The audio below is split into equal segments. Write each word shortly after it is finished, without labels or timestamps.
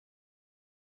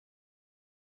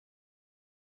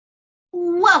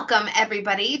Welcome,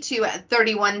 everybody, to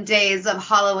 31 Days of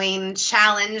Halloween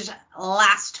Challenge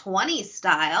Last 20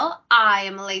 style. I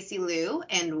am Lacey Lou,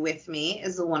 and with me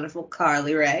is the wonderful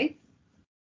Carly Ray.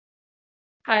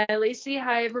 Hi, Lacey.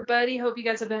 Hi, everybody. Hope you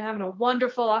guys have been having a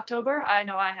wonderful October. I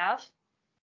know I have.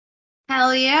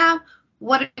 Hell yeah.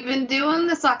 What have you been doing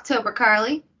this October,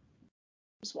 Carly?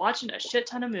 Just watching a shit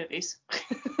ton of movies.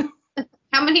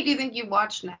 How many do you think you've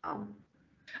watched now?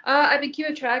 I've been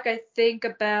keeping track, I think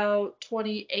about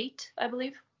 28, I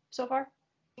believe, so far.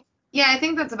 Yeah, I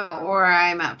think that's about where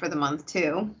I'm at for the month,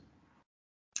 too.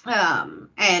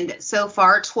 And so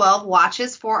far, 12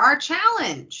 watches for our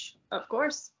challenge. Of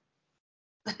course.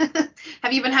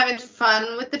 Have you been having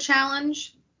fun with the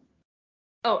challenge?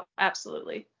 Oh,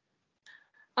 absolutely.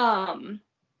 Oh,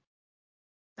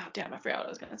 damn, I forgot what I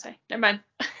was going to say. Never mind.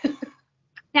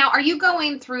 Now, are you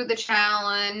going through the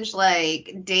challenge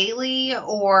like daily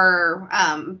or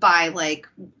by like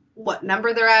what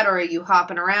number they're at, or are you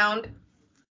hopping around?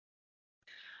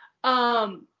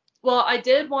 Well, I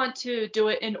did want to do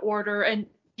it in order and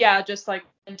yeah, just like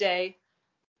a day.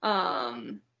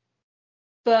 But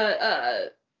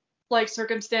like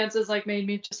circumstances like made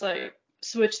me just like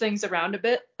switch things around a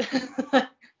bit. Because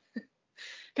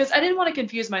I didn't want to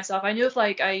confuse myself. I knew if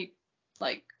like I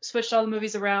like switched all the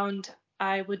movies around,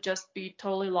 I would just be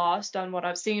totally lost on what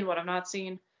I've seen, what I've not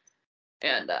seen.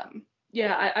 And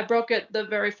yeah, I broke it the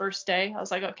very first day. I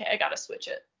was like, okay, I gotta switch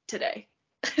it today.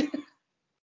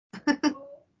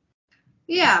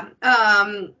 Yeah.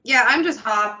 Yeah, I'm just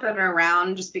hopping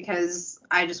around just because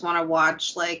I just want to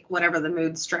watch like whatever the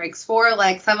mood strikes for.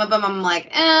 Like some of them I'm like,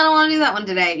 I don't want to do that one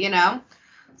today, you know?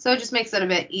 So it just makes it a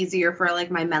bit easier for like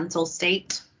my mental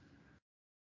state.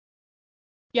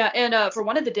 Yeah, and for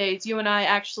one of the days, you and I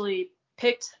actually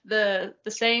picked the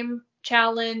same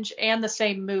challenge and the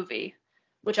same movie,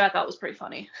 which I thought was pretty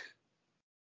funny.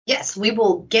 Yes, we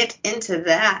will get into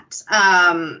that.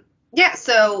 Yeah,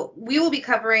 so we will be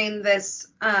covering this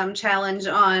challenge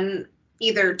on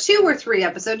either 2 or 3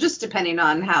 episodes, just depending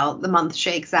on how the month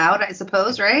shakes out, I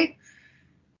suppose, right?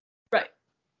 Right.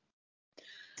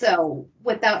 So,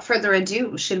 without further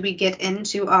ado, should we get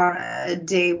into our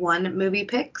day 1 movie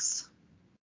picks?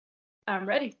 I'm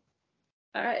ready.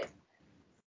 All right.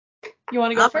 You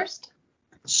want to go first?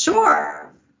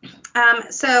 Sure.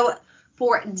 So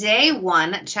for day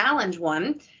 1, challenge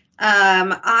 1, like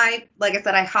I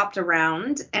said, I hopped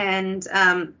around, and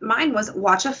mine was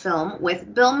watch a film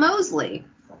with Bill Moseley.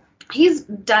 He's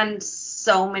done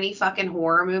so many fucking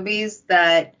horror movies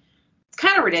that it's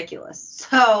kind of ridiculous.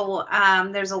 So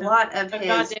there's a lot of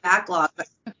his backlog.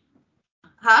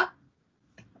 Huh?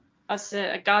 I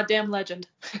said a goddamn legend.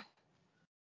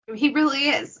 He really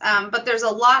is. But there's a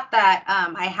lot that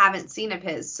I haven't seen of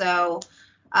his. So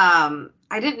I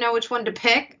didn't know which one to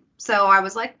pick. So I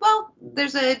was like, well,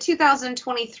 there's a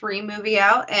 2023 movie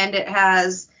out, and it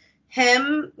has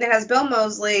Bill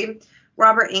Moseley,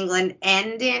 Robert Englund,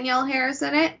 and Danielle Harris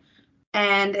in it.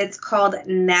 And it's called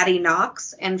Natty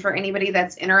Knox. And for anybody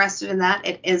that's interested in that,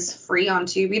 it is free on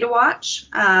Tubi to watch.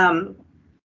 I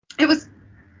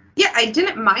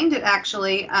didn't mind it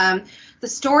actually. The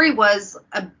story was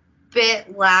a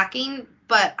bit lacking,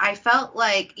 but I felt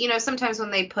like, sometimes when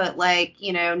they put like,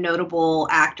 notable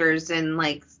actors in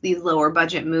like these lower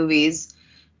budget movies,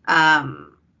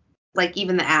 like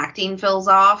even the acting feels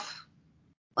off.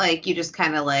 Like you just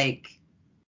kind of like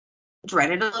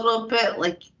dread it a little bit.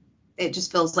 Like it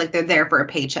just feels like they're there for a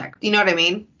paycheck. You know what I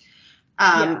mean?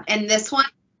 Yeah. And this one,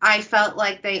 I felt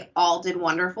like they all did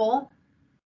wonderful.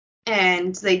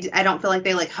 And I don't feel like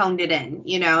they like honed it in,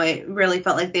 it really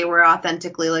felt like they were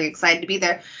authentically like excited to be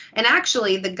there. And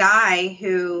actually the guy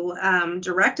who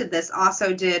directed this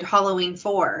also did Halloween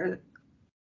 4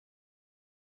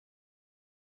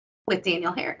 with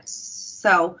Danielle Harris.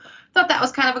 So I thought that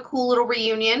was kind of a cool little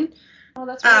reunion. Oh,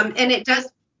 that's really cool. And it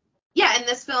does, yeah, and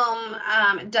this film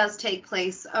does take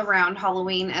place around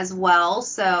Halloween as well.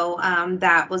 So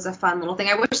that was a fun little thing.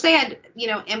 I wish they had,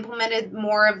 implemented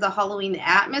more of the Halloween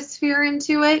atmosphere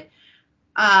into it.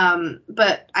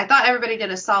 But I thought everybody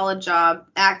did a solid job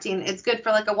acting. It's good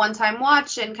for like a one-time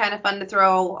watch and kind of fun to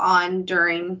throw on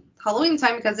during Halloween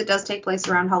time because it does take place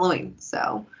around Halloween.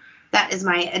 So that is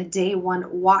my day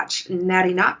 1 watch,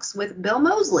 Natty Knox with Bill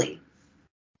Moseley.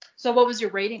 So what was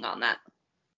your rating on that?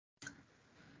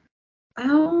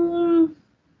 Probably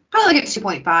like a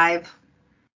 2.5.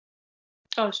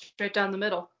 Oh, straight down the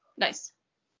middle. Nice.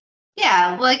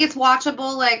 Yeah, like it's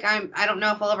watchable. Like I don't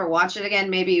know if I'll ever watch it again.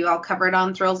 Maybe I'll cover it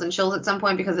on Thrills and Chills at some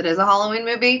point because it is a Halloween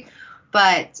movie.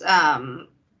 But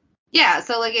yeah,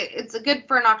 so like it's a good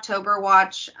for an October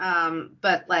watch.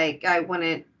 But like I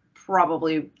wouldn't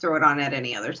probably throw it on at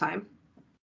any other time.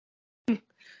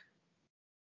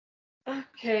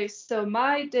 Okay, so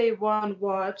my day one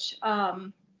watch,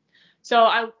 so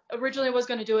I originally was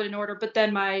going to do it in order, but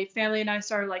then my family and I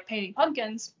started like painting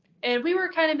pumpkins, and we were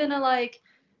kind of in a like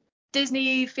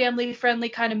Disney family friendly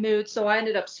kind of mood, so I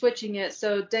ended up switching it.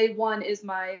 So day one is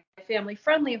my family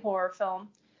friendly horror film,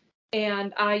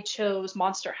 and I chose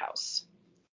Monster House.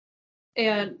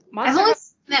 And I've Monster only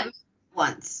House, seen that movie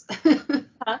once.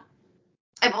 huh?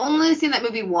 I've only seen that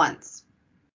movie once.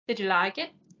 Did you like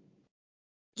it?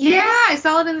 Yeah, I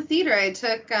saw it in the theater. I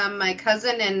took my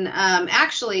cousin and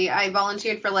actually I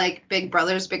volunteered for like Big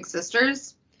Brothers Big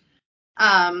Sisters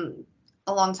um,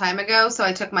 a long time ago. So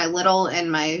I took my little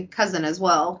and my cousin as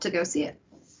well to go see it.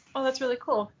 Oh, that's really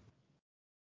cool.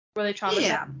 Were they traumatized?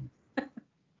 Yeah.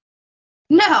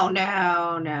 No,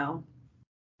 no, no.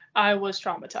 I was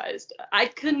traumatized. I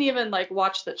couldn't even like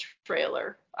watch the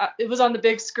trailer. It was on the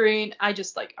big screen. I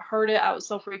just like heard it. I was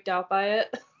so freaked out by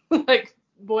it, like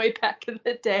way back in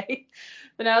the day.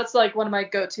 But now it's like one of my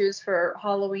go-tos for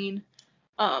Halloween.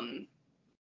 Um,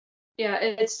 yeah,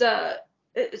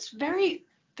 it's very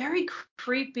very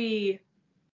creepy.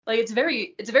 Like it's a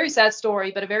very sad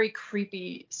story, but a very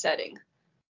creepy setting.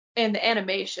 And the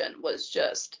animation was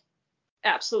just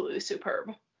absolutely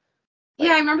superb.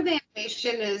 Yeah, I Like remember the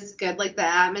animation is good. Like the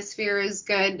atmosphere is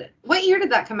good. What year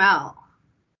did that come out?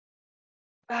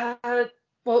 Uh,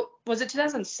 well, was it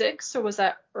 2006 or was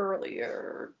that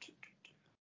earlier?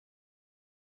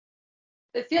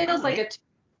 It feels Oh, like a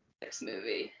 2006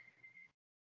 movie.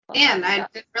 I'll man, find I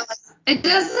out. didn't realize. It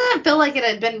doesn't feel like it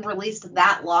had been released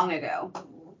that long ago.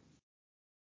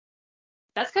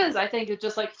 That's because I think it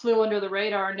just like flew under the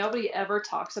radar and nobody ever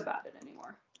talks about it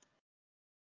anymore.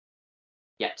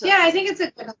 Yeah, Yeah, I 2006. think it's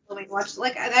a good Halloween watch.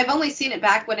 Like I've only seen it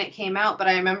back when it came out, but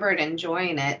I remember it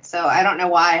enjoying it. So I don't know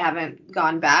why I haven't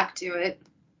gone back to it.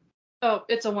 Oh,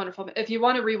 it's a wonderful. If you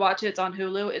want to rewatch it, it's on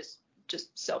Hulu. It's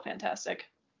just so fantastic.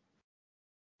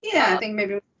 Yeah, I Uh, think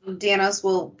maybe Danos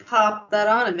will pop that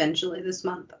on eventually this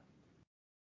month.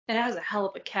 and it has a hell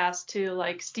of a cast too,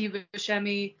 like Steve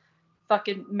Buscemi,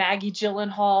 fucking Maggie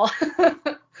Gyllenhaal.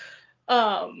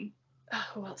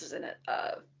 Who else is in it?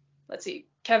 Let's see,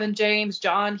 Kevin James,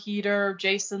 John Heater,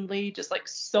 Jason Lee, just like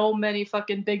so many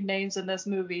fucking big names in this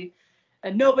movie,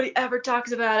 and nobody ever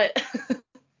talks about it.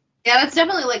 Yeah, that's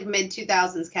definitely like mid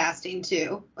 2000s casting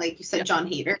too. Like you said, Yeah. John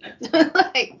Heater.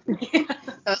 Like Yeah.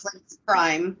 that was like his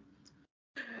prime.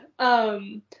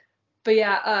 Um, but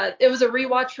yeah, it was a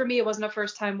rewatch for me. It wasn't a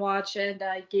first time watch, and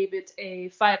I gave it a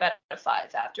 5 out of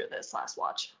 5 after this last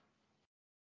watch.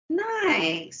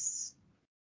 Nice.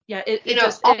 Yeah, You it know,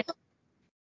 just it.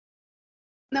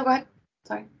 no, go ahead.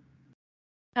 Sorry.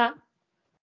 Huh?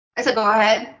 I said go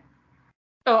ahead.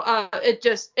 Oh, it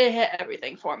hit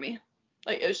everything for me.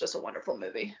 Like it was just a wonderful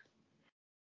movie.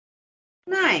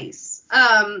 Nice.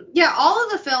 Yeah, all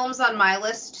of the films on my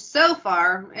list so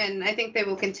far, and I think they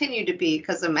will continue to be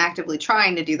because I'm actively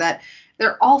trying to do that,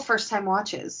 they're all first time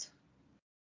watches.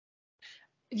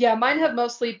 Yeah, mine have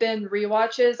mostly been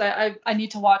rewatches. I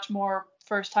need to watch more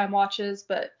first time watches,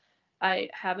 but I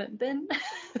haven't been.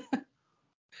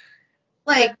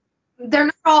 Like, But they're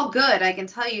not all good, I can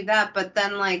tell you that, but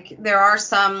then, like, there are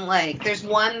some, like, there's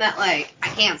one that, like, I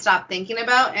can't stop thinking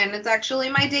about, and it's actually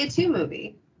my day two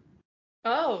movie.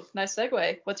 oh, nice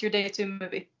segue. What's your day two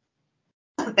movie?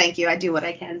 Thank you. I do what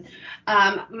I can.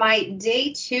 My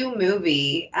day two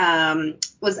movie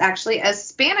was actually a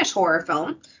Spanish horror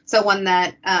film. So one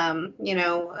that,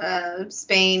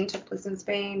 Spain took place in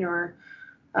Spain or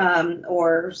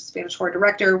Spanish horror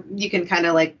director. You can kind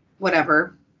of like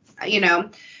whatever, you know.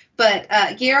 But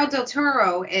Guillermo del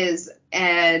Toro is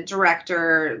a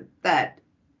director that,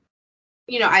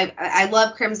 I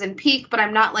love Crimson Peak, but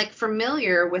I'm not like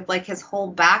familiar with like his whole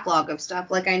backlog of stuff.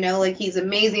 Like I know like he's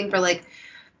amazing for like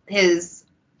his,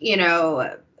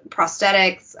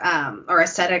 prosthetics, or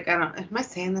aesthetic. I don't, am I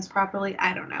saying this properly?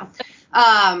 I don't know.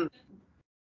 Um,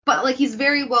 but like he's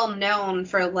very well known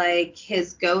for like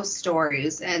his ghost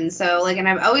stories. And so like, and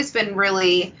I've always been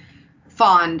really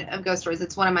fond of ghost stories.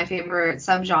 It's one of my favorite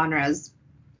subgenres,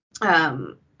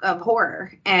 of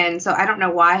horror. And so I don't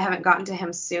know why I haven't gotten to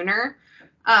him sooner.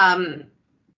 Um,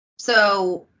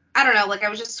 so I don't know, like I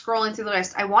was just scrolling through the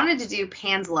list. I wanted to do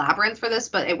Pan's Labyrinth for this,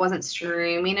 but it wasn't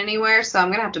streaming anywhere, so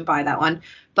I'm gonna have to buy that one.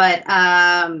 But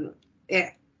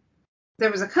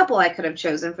there was a couple I could have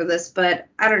chosen for this, but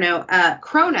I don't know.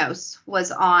 Kronos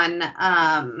was on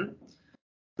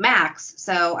Max,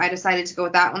 so I decided to go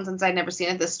with that one since I'd never seen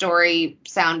it. The story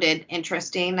sounded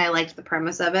interesting. I liked the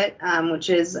premise of it, which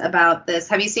is about this.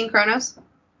 Have you seen Kronos?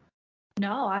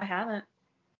 No, I haven't.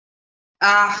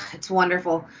 It's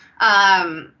wonderful.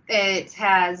 It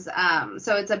has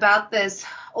so it's about this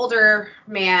older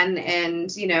man,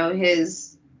 and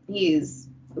he's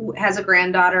has a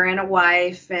granddaughter and a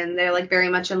wife, and they're like very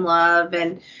much in love,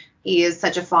 and he has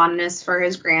such a fondness for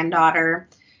his granddaughter,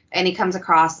 and he comes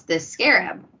across this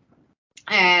scarab,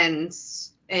 and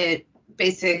it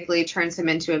basically turns him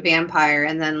into a vampire,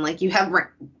 and then like you have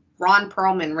Ron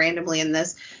Perlman randomly in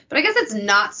this, but I guess it's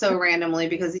not so randomly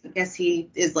because I guess he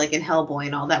is like in Hellboy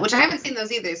and all that, which I haven't seen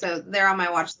those either, so they're on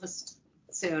my watch list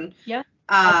soon. Yeah.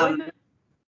 Hellboy?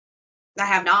 I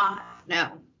have not.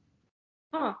 No.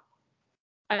 Huh.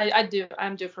 I'm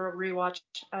due for a rewatch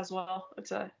as well.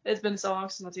 It's been so long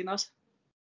since I've seen those.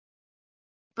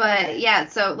 But yeah,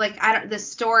 so like the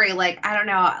story, like I don't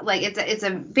know, like it's a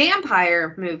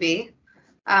vampire movie.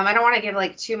 I don't want to give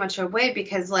like too much away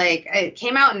because like it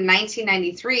came out in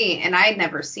 1993 and I had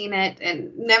never seen it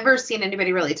and never seen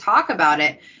anybody really talk about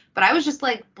it. But I was just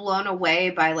like blown away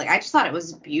by like I just thought it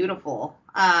was beautiful.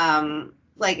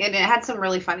 Like and it had some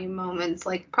really funny moments,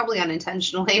 like probably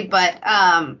unintentionally, but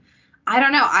I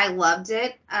don't know, I loved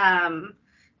it.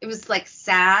 It was like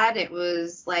sad. It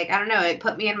was like I don't know, it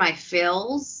put me in my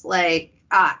feels. Like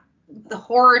the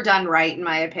horror done right in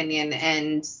my opinion,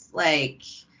 and like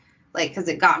because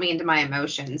it got me into my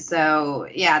emotions. So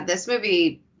yeah, this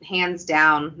movie hands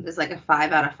down is like a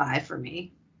 5 out of 5 for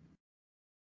me.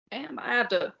 Damn, I have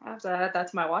to add that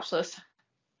to my watch list.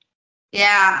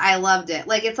 Yeah, I loved it.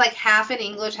 Like it's like half in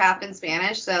English, half in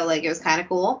Spanish, so like it was kind of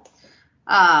cool.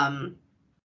 Um,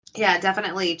 yeah,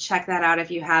 definitely check that out if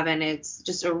you haven't. It's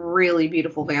just a really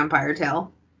beautiful vampire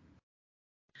tale.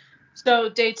 So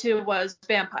day 2 was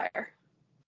vampire.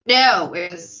 No,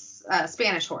 it was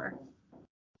Spanish horror.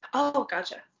 Oh,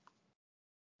 gotcha.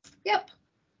 Yep.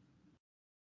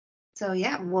 So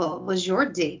yeah, what was your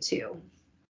day 2?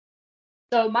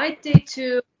 So my day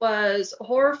 2 was a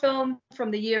horror film from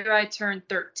the year I turned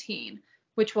 13,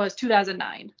 which was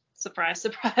 2009. Surprise,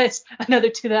 surprise, another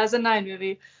 2009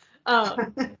 movie.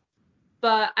 Um,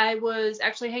 but I was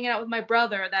actually hanging out with my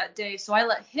brother that day, so I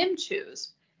let him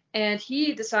choose, and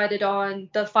he decided on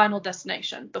The Final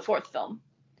Destination, the fourth film.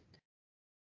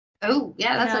 Oh,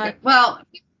 yeah, that's And okay. Well,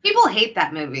 people hate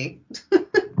that movie.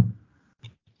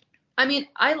 I mean,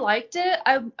 I liked it.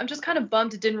 I'm just kind of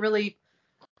bummed it didn't really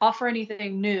offer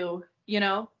anything new, you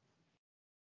know?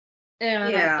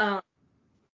 And Yeah.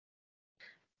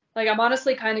 like I'm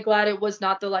honestly kind of glad it was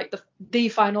not the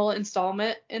final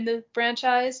installment in the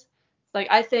franchise. Like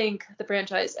I think the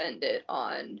franchise ended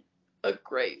on a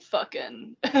great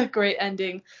fucking great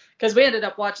ending because we ended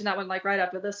up watching that one like right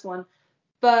after this one.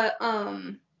 But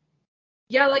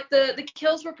yeah, like the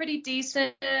kills were pretty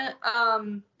decent.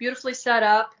 Beautifully set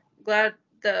up. Glad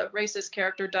the racist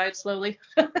character died slowly.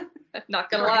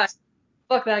 Not gonna lie.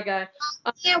 Fuck that guy.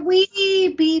 Can't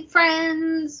we be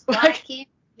friends? Why can't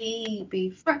we be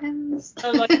friends? I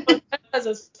was like, oh, that has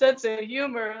a sense of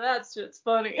humor. That's just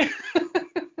funny.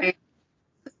 Like,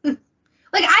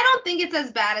 I don't think it's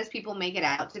as bad as people make it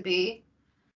out to be.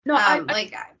 No,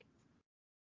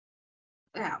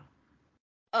 Yeah.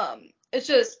 It's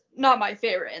just not my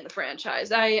favorite in the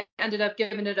franchise. I ended up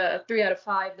giving it a 3 out of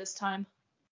 5 this time.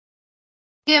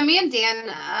 Yeah, me and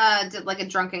Dan did like a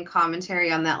drunken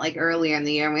commentary on that like earlier in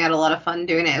the year, and we had a lot of fun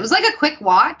doing it. It was like a quick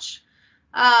watch.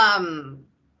 Um,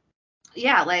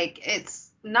 yeah, like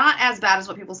it's not as bad as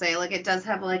what people say. Like it does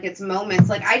have like its moments.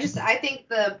 Like I think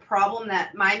the problem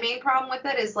that my main problem with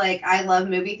it is like I love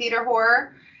movie theater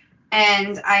horror,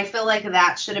 and I feel like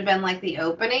that should have been like the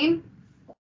opening.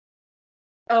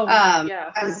 Oh,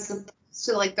 yeah. As opposed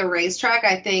to like the racetrack,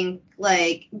 I think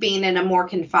like being in a more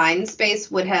confined space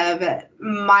would have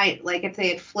might like if they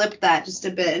had flipped that just a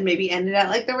bit and maybe ended at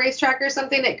like the racetrack or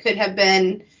something, it could have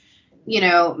been,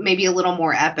 maybe a little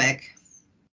more epic.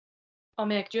 Oh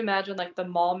man, could you imagine like the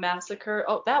mall massacre?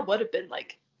 Oh, that would have been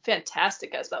like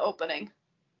fantastic as the opening.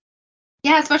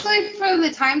 Yeah, especially for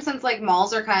the time since like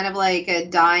malls are kind of like a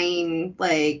dying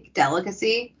like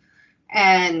delicacy.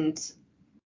 And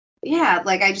yeah,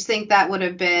 like I just think that would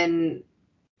have been,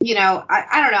 I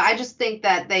don't know. I just think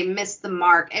that they missed the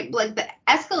mark. Like the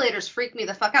escalators freak me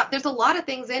the fuck out. There's a lot of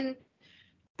things in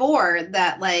 4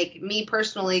 that like me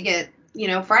personally get,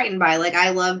 frightened by. Like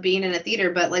I love being in a theater,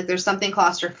 but like there's something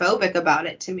claustrophobic about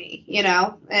it to me,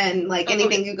 and like Oh, yeah.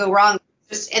 anything could go wrong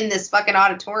just in this fucking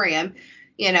auditorium,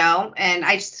 and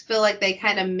I just feel like they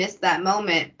kind of missed that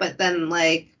moment. But then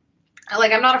like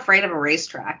I'm not afraid of a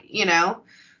racetrack,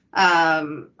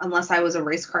 unless I was a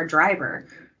race car driver.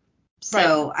 Right.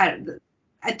 So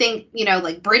I think,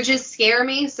 like bridges scare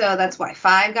me, so that's why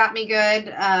 5 got me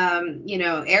good.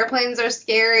 Airplanes are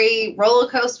scary, roller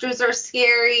coasters are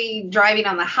scary, driving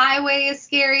on the highway is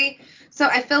scary. So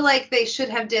I feel like they should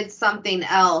have did something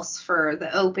else for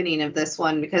the opening of this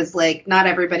one because, like, not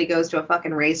everybody goes to a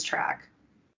fucking racetrack.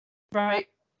 Right.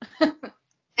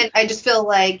 And I just feel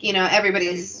like,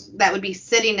 everybody's that would be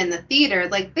sitting in the theater,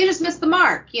 like, they just missed the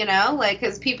mark, like,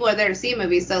 because people are there to see a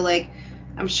movie. So, like,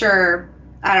 I'm sure,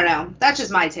 I don't know. That's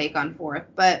just my take on 4th.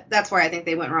 But that's where I think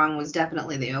they went wrong, was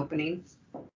definitely the opening.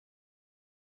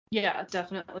 Yeah,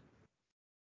 definitely.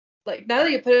 Like, now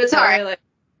that you put it that way, like,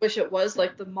 I wish it was,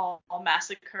 like, the mall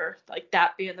massacre, like,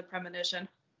 that being the premonition.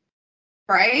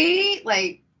 Right?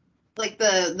 Like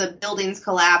the buildings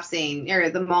collapsing, or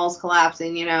the malls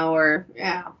collapsing, or,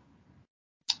 yeah.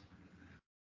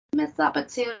 Missed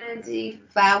opportunity.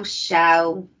 Faux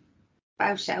show.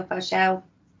 Potential.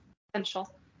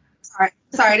 Sorry,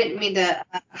 I didn't mean to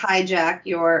hijack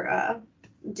your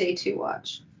day 2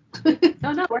 watch.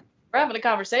 No, we're having a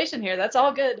conversation here. That's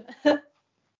all good.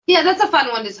 Yeah, that's a fun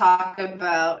one to talk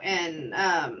about, and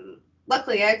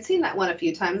luckily I'd seen that one a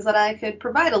few times that I could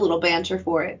provide a little banter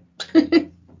for it.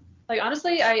 Like,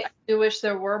 honestly, I do wish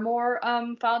there were more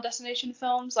Final Destination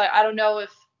films. Like, I don't know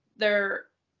if the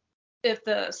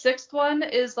 6th one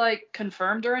is, like,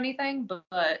 confirmed or anything,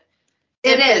 but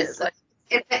it is. Like,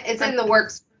 it's in the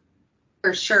works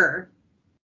for sure.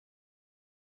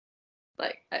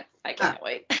 Like, I can't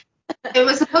wait. It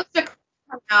was supposed to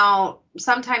come out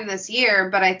sometime this year,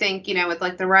 but I think, with,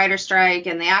 like, the writer strike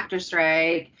and the actor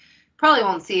strike, probably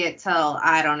won't see it till,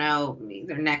 I don't know,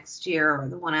 either next year or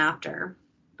the one after.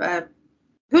 But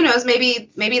who knows? Maybe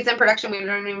it's in production. We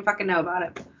don't even fucking know about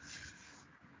it.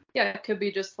 Yeah, it could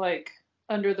be just, like,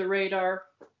 under the radar,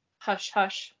 hush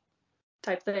hush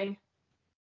type thing.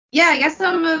 Yeah, I guess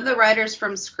some of the writers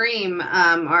from Scream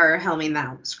are helming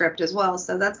that script as well,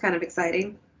 so that's kind of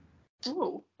exciting.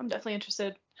 Ooh, I'm definitely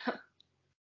interested.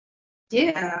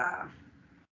 Yeah.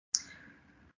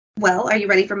 Well, are you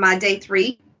ready for my day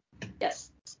 3? Yes,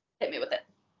 hit me with it.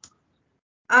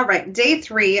 All right, day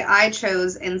 3, I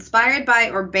chose inspired by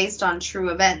or based on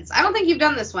true events. I don't think you've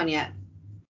done this one yet.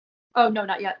 Oh, no,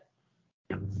 not yet.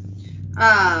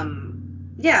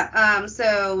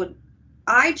 So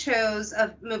I chose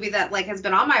a movie that, like, has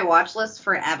been on my watch list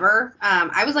forever.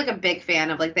 I was, like, a big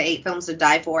fan of, like, the 8 Films to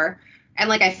Die For. And,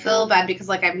 like, I feel bad because,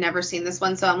 like, I've never seen this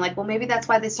one. So I'm like, well, maybe that's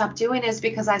why they stopped doing it, is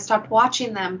because I stopped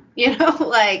watching them,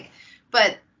 like,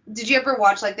 but did you ever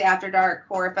watch, like, the After Dark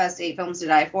Horror Fest 8 Films to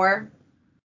Die For?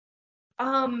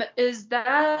 Is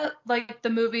that, like, the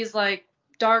movies like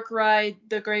Dark Ride,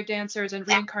 The Grave Dancers, and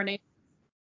Reincarnation?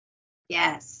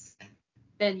 Yes.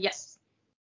 Then yes.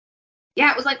 Yeah,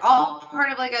 it was, like, all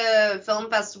part of, like, a film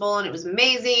festival, and it was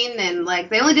amazing. And, like,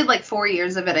 they only did, like, 4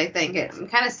 years of it, I think. I'm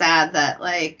kind of sad that,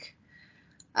 like,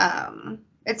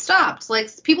 it stopped. Like,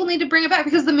 people need to bring it back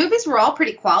because the movies were all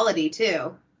pretty quality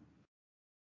too.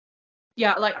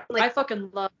 Yeah, like I fucking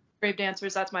love Grave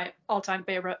Dancers. That's my all-time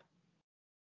favorite.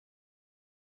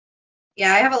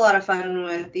 Yeah, I have a lot of fun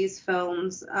with these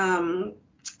films.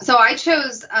 So I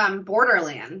chose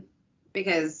Borderland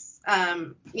because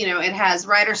it has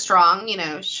Ryder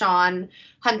Strong, Sean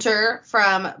Hunter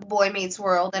from Boy Meets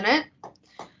World in it.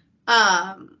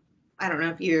 I don't know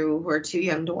if you were too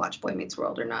young to watch Boy Meets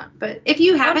World or not, but if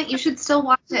you haven't, you should still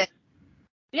watch it.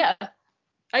 Yeah,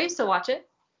 I used to watch it.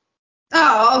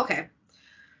 Oh, okay.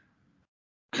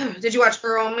 Did you watch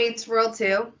Girl Meets World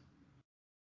too?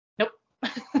 Nope.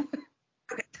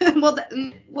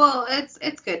 well,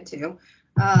 it's good too,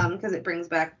 because it brings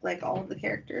back, like, all of the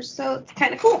characters, so it's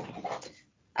kind of cool.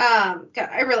 God,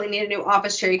 I really need a new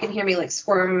office chair. You can hear me, like,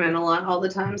 squirming a lot all the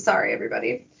time. Sorry,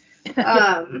 everybody.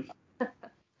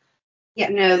 Yeah,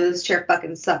 no, this chair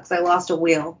fucking sucks. I lost a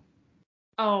wheel.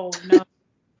 Oh no.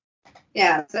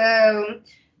 Yeah, so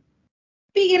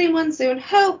be getting one soon,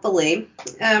 hopefully.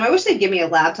 I wish they'd give me a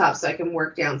laptop so I can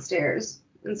work downstairs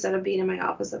instead of being in my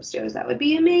office upstairs. That would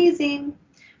be amazing.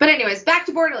 But anyways, back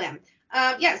to Borderland.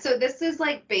 So this is,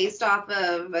 like, based off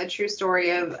of a true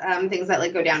story of things that,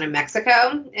 like, go down in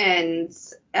Mexico, and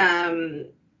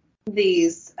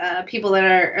these people that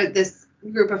are this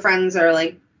group of friends are,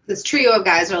 like, this trio of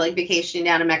guys are, like, vacationing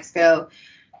down in Mexico,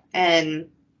 and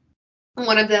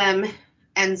one of them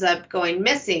ends up going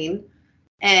missing,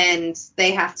 and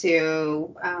they have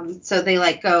to so they,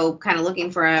 like, go kind of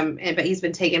looking for him, but he's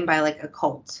been taken by, like, a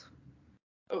cult.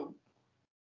 Oh.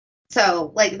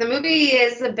 So, like, the movie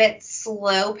is a bit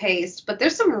slow paced, but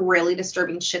there's some really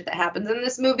disturbing shit that happens in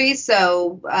this movie.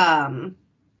 So,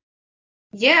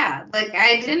 yeah, like,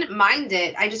 I didn't mind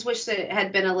it. I just wish that it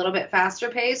had been a little bit faster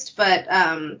paced, but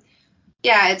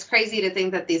Yeah, it's crazy to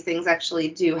think that these things actually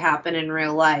do happen in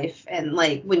real life. And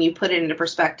like when you put it into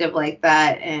perspective like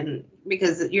that, and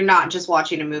because you're not just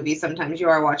watching a movie, sometimes you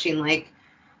are watching like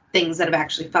things that have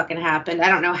actually fucking happened. I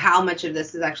don't know how much of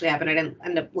this has actually happened. I didn't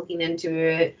end up looking into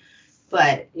it,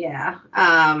 but yeah.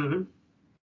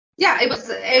 Yeah,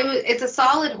 it's a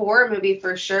solid horror movie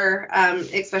for sure.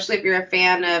 Especially if you're a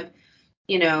fan of,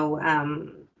 you know,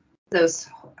 those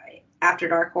After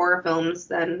Dark horror films,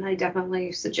 then I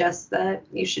definitely suggest that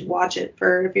you should watch it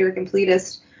for if you're a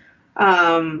completist.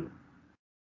 Um,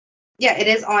 yeah, it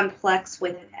is on Plex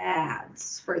with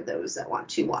ads for those that want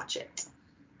to watch it.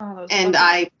 Oh, those And fucking.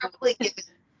 I probably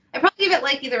give it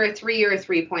like either a 3 or a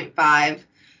 3.5,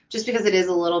 just because it is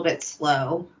a little bit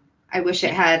slow. I wish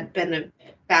it had been a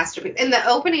faster. And the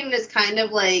opening is kind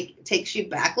of like takes you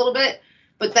back a little bit,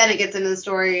 but then it gets into the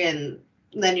story, and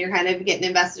then you're kind of getting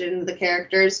invested into the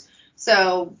characters.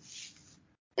 So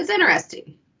it's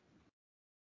interesting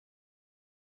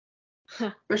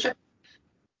for sure.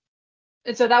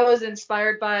 And so that was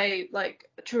inspired by like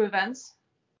true events.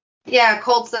 Yeah,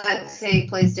 cults that take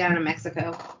place down in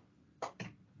Mexico.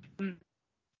 Hmm.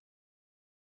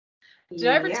 Did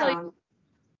I ever tell you Yeah.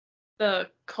 the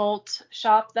cult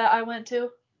shop that I went to?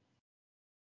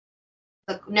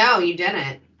 No, you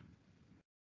didn't.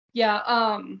 Yeah,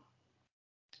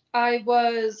 I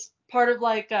was part of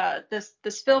like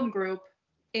this film group,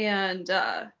 and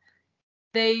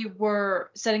they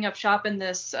were setting up shop in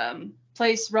this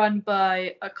place run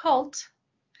by a cult,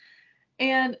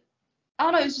 and I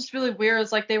don't know, it was just really weird.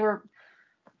 It's like they were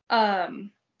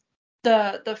um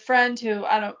the friend who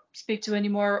I don't speak to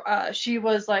anymore. She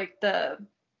was like the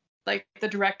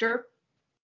director,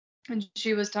 and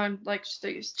she was telling like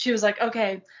she was like,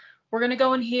 okay, we're gonna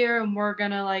go in here and we're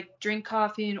gonna like drink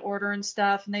coffee and order and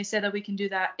stuff, and they say that we can do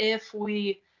that if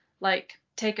we like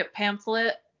take a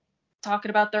pamphlet talking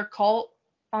about their cult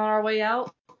on our way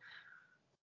out.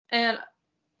 And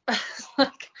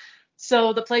like,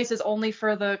 so the place is only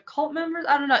for the cult members.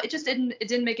 I don't know, it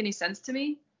didn't make any sense to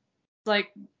me.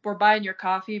 Like, we're buying your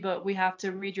coffee but we have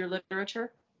to read your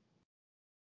literature.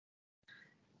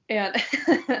 And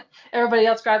everybody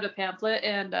else grabbed a pamphlet,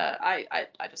 and I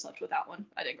just left without one.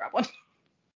 I didn't grab one.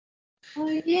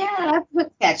 Well, yeah,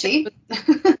 that's sketchy.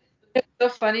 It's so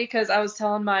funny because I was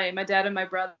telling my dad and my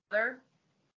brother,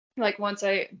 like, once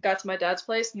I got to my dad's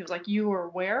place, and he was like, "You were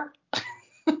where?"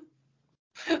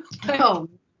 Oh,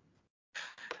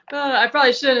 I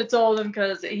probably shouldn't have told him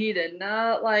because he did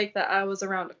not like that I was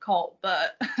around a cult,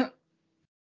 but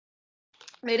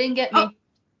they didn't get oh, me.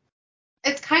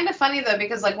 it's kind of funny though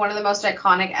because like one of the most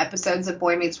iconic episodes of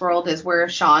Boy Meets World is where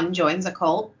Sean joins a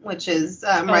cult, which is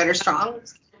Oh, Ryder Strong.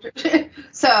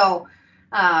 So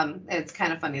it's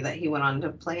kind of funny that he went on to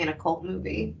play in a cult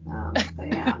movie. But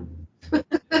yeah.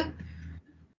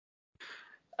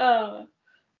 uh,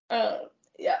 uh,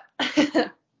 yeah.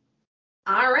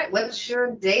 All right, what's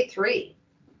your day 3?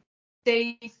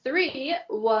 Day 3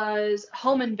 was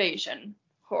home invasion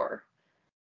horror.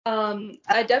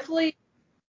 I definitely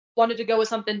wanted to go with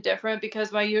something different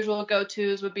because my usual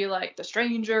go-tos would be like The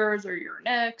Strangers or You're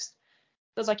Next.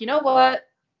 I was like, you know what?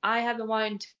 I have been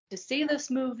wanting to see this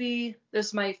movie. This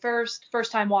is my first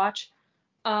time watch.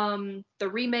 The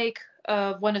remake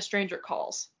of When a Stranger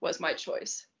Calls was my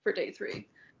choice for day 3.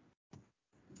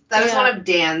 That is one And of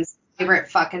Dan's favorite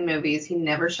fucking movies. He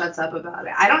never shuts up about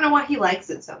it. I don't know why he likes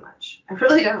it so much. I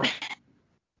really don't.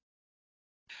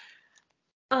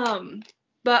 um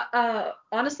but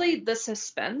honestly the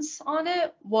suspense on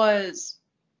it was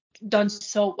done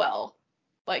so well.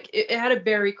 Like it had a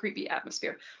very creepy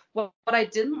atmosphere. What I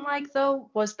didn't like though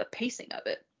was the pacing of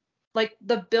it. Like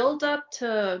the build up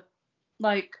to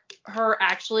like her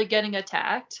actually getting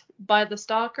attacked by the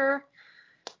stalker,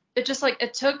 it just like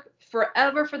it took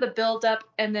forever for the build up,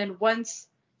 and then once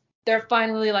they're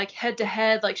finally like head to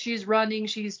head, like she's running,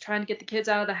 she's trying to get the kids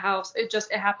out of the house, it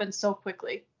happened so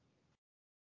quickly.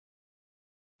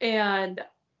 And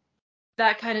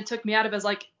that kind of took me out of it as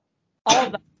like all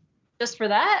of that just for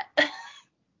that.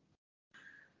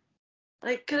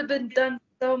 Like could have been done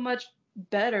so much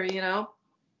better, you know.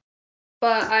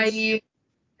 But Do you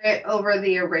it over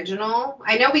the original?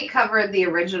 I know we covered the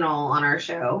original on our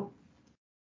show.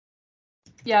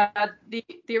 yeah, the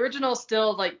original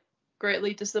still like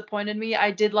greatly disappointed me.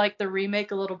 I did like the remake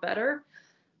a little better,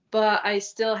 but I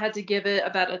still had to give it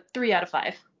about a 3 out of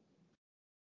 5.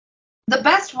 The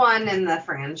best one in the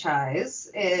franchise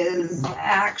is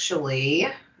actually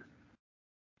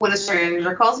When a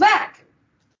Stranger Calls Back.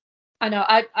 I know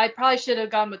I probably should have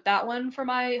gone with that one for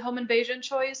my home invasion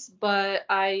choice, but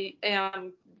I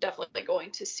am definitely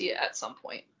going to see it at some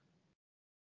point.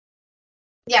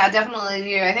 Yeah, definitely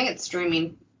do. I think it's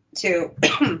streaming too.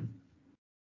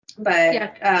 But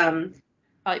Yeah,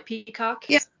 like Peacock.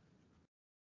 yeah.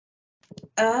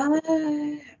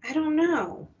 I don't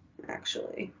know,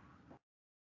 actually.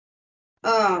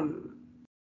 Um,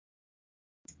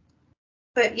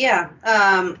 but yeah,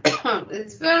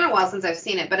 it's been a while since I've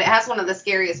seen it, but it has one of the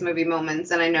scariest movie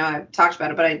moments, and I know I've talked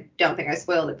about it, but I don't think I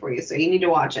spoiled it for you, so you need to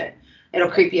watch it. It'll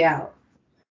creep you out.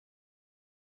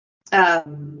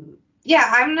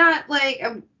 Yeah, I'm not like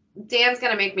Dan's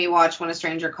gonna make me watch When a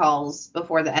Stranger Calls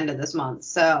before the end of this month,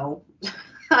 so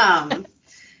um,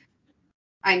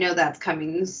 I know that's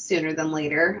coming sooner than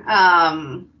later.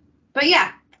 But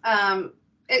yeah,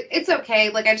 it's okay.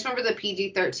 Like I just remember the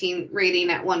PG-13 rating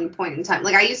at one point in time.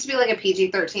 Like I used to be like a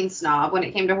PG-13 snob when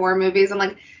it came to horror movies. I'm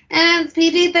like, it's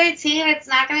PG-13. It's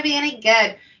not gonna be any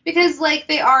good because like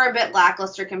they are a bit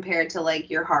lackluster compared to like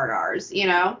your hard R's, you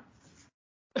know.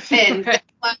 And Right.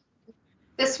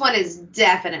 this one is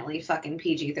definitely fucking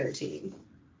PG-13,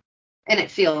 and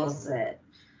it feels it.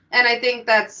 And I think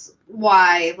that's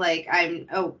why like I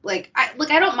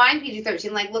don't mind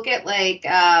PG-13. Like look at like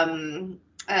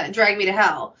Drag Me to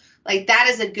Hell. Like that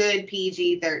is a good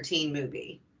PG-13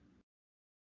 movie.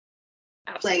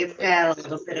 Like it's Absolutely. got a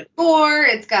little bit of gore,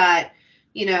 it's got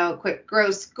quick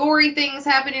gross gory things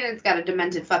happening, it's got a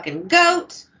demented fucking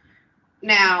goat.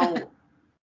 Now,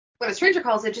 when a stranger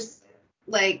calls it just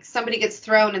like somebody gets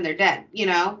thrown and they're dead,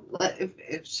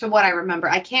 to what I remember.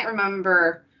 I can't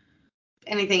remember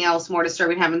anything else more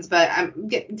disturbing happens, but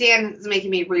Dan is making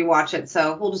me rewatch it,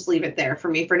 so we'll just leave it there for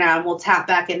me for now, and we'll tap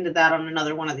back into that on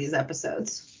another one of these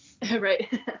episodes. Right.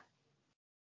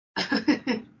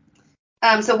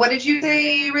 So what did you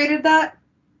say you rated that?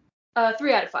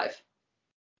 3 out of 5.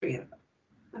 3 out of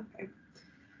 5. Okay.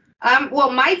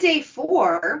 Well, my day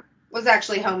 4 was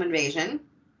actually Home Invasion,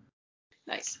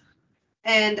 Nice.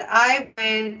 and I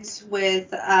went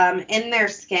with In Their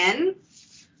Skin.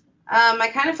 I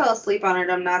kind of fell asleep on it,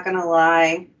 I'm not gonna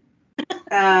lie.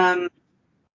 Um,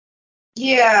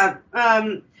 Yeah,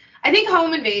 I think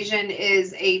home invasion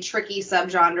is a tricky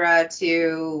subgenre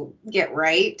to get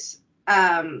right.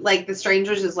 Like The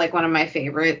Strangers is like one of my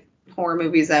favorite horror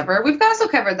movies ever. We've also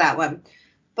covered that one,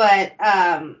 but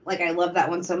like I love that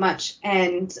one so much.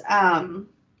 And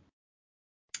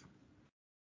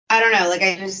I don't know, like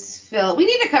I just feel we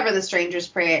need to cover The Strangers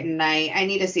Pray at Night. I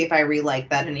need to see if I re-like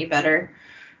that any better.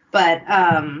 But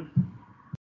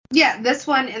yeah, this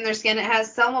one In Their Skin, it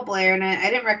has Selma Blair in it. I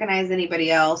didn't recognize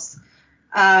anybody else.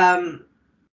 Um,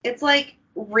 it's like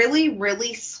really,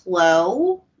 really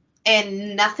slow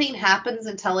and nothing happens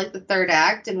until like the third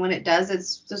act. And when it does,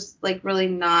 it's just like really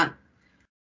not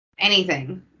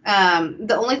anything.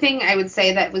 The only thing I would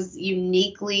say that was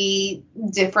uniquely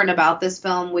different about this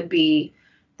film would be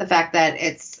the fact that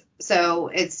it's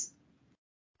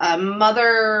a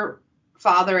mother,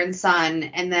 father, and son,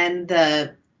 and then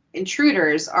the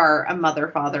intruders are a mother,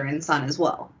 father, and son as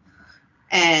well,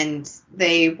 and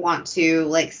they want to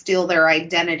like steal their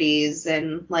identities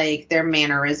and like their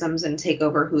mannerisms and take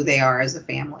over who they are as a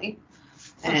family.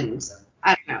 And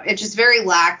I don't know, it's just very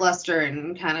lackluster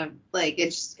and kind of like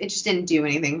it just didn't do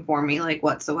anything for me like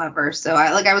whatsoever. So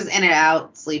I was in and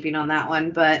out sleeping on that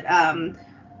one, but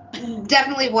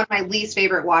definitely one of my least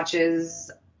favorite watches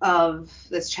of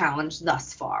this challenge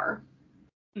thus far.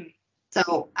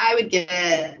 So I would give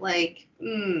it like a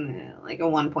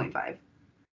 1.5.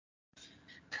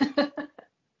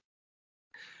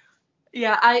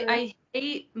 Yeah, I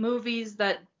hate movies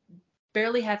that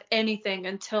barely have anything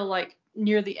until like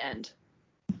near the end.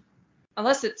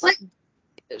 Unless Like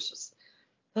it's just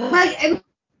and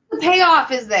the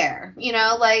payoff is there,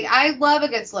 like I love a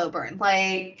good slow burn.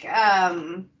 Like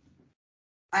I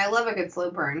love a good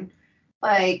slow burn.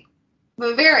 Like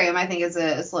Vivarium I think is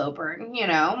a slow burn,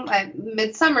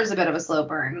 Midsummer's a bit of a slow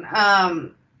burn.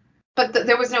 But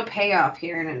there was no payoff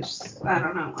here, and it's just, I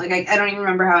don't know. Like I don't even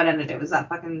remember how it ended. It was that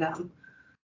fucking dumb.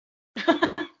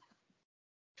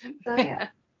 So yeah.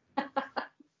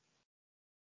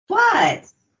 What?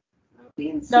 I'm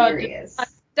being no, serious. I've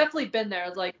definitely been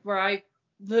there, like where I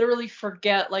literally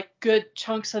forget like good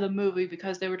chunks of the movie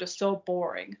because they were just so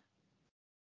boring.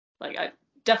 Like I've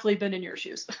definitely been in your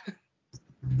shoes.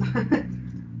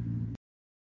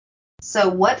 So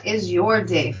what is your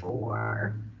day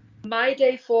 4? My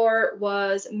day 4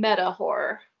 was meta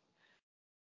horror,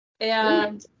 Ooh.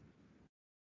 and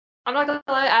I'm not gonna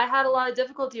lie, I had a lot of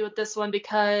difficulty with this one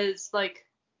because like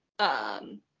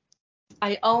um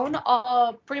I own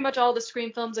pretty much all the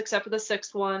Scream films except for the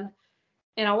sixth one,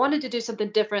 and I wanted to do something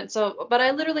different. So, but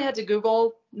I literally had to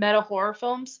Google meta horror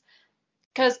films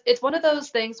because it's one of those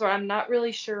things where I'm not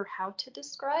really sure how to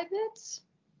describe it.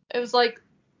 It was like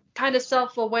kind of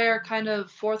self-aware, kind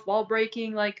of fourth wall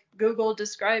breaking, like Google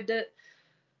described it.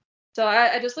 So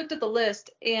I just looked at the list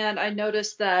and I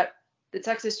noticed that the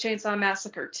Texas Chainsaw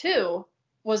Massacre 2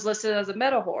 was listed as a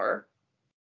meta horror.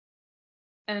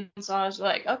 And so I was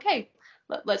like, okay,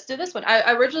 let's do this one.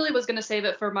 I originally was going to save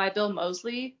it for my Bill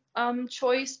Moseley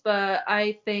choice, but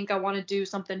I think I want to do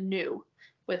something new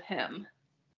with him.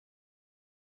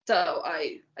 So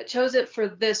I chose it for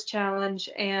this challenge,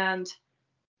 and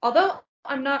although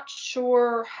I'm not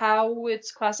sure how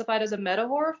it's classified as a meta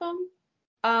horror film,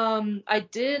 I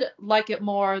did like it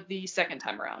more the second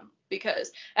time around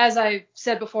because, as I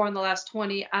said before in the last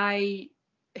 20, I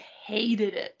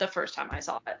hated it the first time I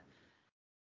saw it.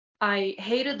 I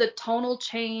hated the tonal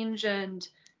change, and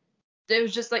it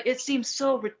was just like, it seemed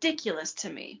so ridiculous to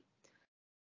me.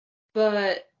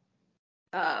 But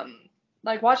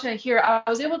like watching it here, I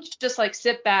was able to just like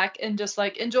sit back and just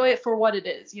like enjoy it for what it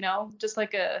is, you know, just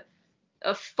like a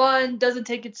fun, doesn't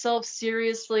take itself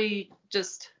seriously,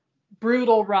 just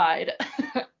brutal ride.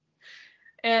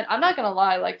 And I'm not gonna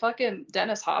lie, like fucking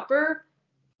Dennis Hopper,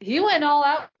 he went all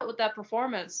out with that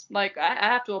performance. Like I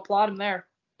have to applaud him there.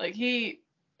 Like he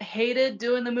hated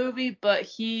doing the movie, but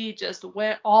he just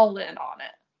went all in on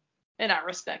it, and I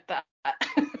respect that.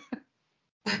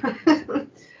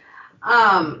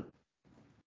 um,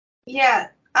 yeah.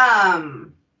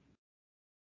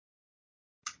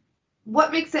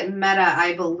 What makes it meta,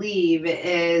 I believe,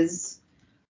 is,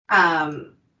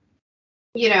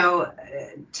 you know,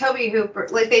 Toby Hooper,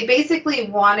 like they basically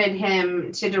wanted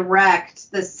him to direct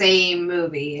the same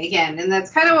movie again, and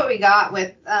that's kind of what we got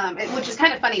with, which is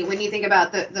kind of funny when you think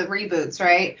about the reboots,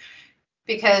 right?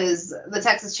 Because the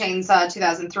Texas Chainsaw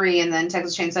 2003 and then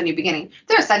Texas Chainsaw New Beginning,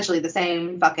 they're essentially the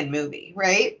same fucking movie,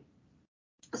 right?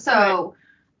 So,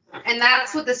 right. And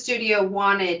that's what the studio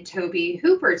wanted Toby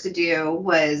Hooper to do,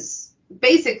 was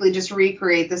basically just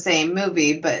recreate the same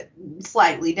movie, but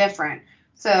slightly different.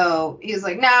 So he was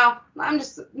like, no,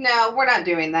 we're not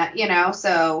doing that, you know?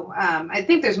 So I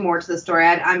think there's more to the story.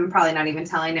 I'm probably not even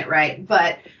telling it right,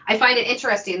 but I find it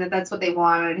interesting that that's what they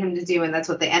wanted him to do, and that's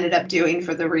what they ended up doing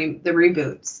for the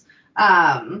reboots.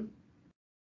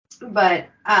 But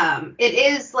it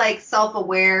is like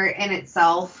self-aware in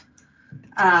itself.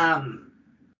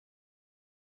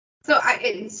 So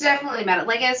it's definitely meta,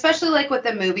 like especially like with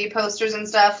the movie posters and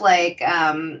stuff. Like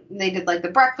they did like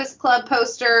the Breakfast Club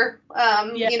poster,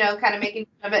 Yeah. you know, kind of making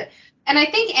fun of it. And I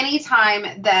think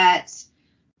anytime that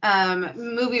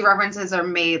movie references are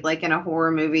made like in a horror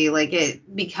movie, like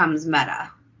it becomes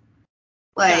meta.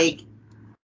 Like, gotcha.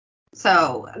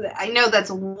 So I know that's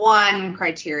one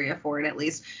criteria for it at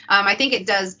least. I think it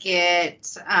does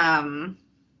get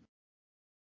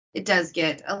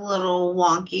a little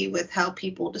wonky with how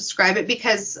people describe it,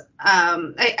 because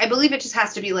I believe it just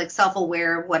has to be like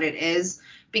self-aware of what it is,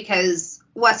 because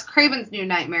Wes Craven's New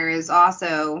Nightmare is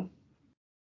also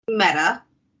meta.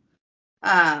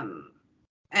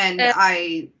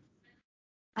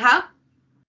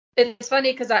 It's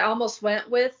funny because I almost went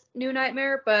with New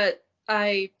Nightmare, but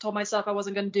I told myself I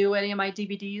wasn't going to do any of my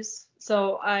DVDs,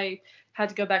 so I had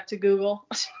to go back to Google.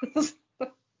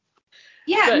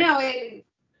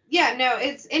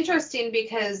 It's interesting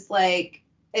because like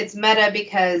it's meta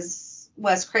because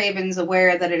Wes Craven's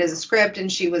aware that it is a script,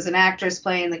 and she was an actress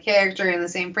playing the character in the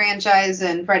same franchise,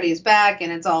 and Freddy's back,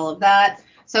 and it's all of that.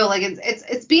 So like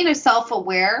it's being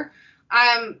self-aware.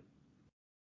 I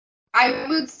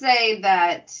would say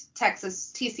that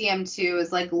Texas TCM2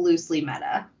 is like loosely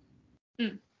meta.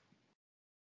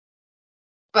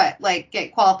 But like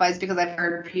it qualifies because I've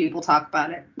heard people talk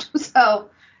about it. So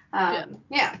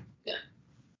yeah.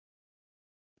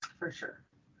 For sure.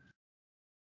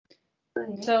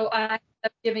 So I ended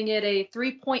up giving it a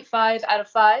 3.5 out of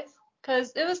 5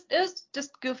 because it was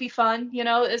just goofy fun. You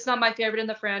know, it's not my favorite in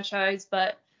the franchise,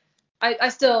 but I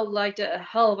still liked it a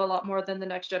hell of a lot more than The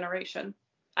Next Generation.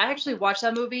 I actually watched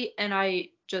that movie and I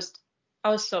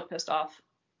was so pissed off.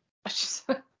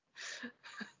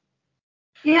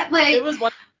 Yeah, like it was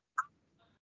one.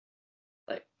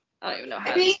 Like I don't even know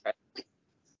how to describe it.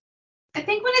 I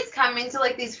think when it's coming to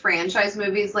like these franchise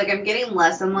movies, like I'm getting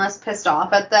less and less pissed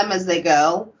off at them as they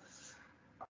go.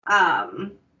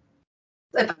 And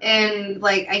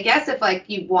like I guess if like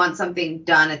you want something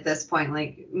done at this point,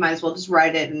 like might as well just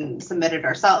write it and submit it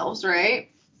ourselves, right?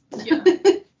 Yeah.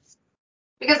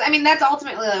 Because I mean that's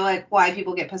ultimately like why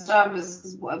people get pissed off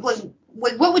is what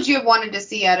would you have wanted to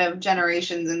see out of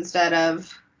Generations instead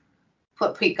of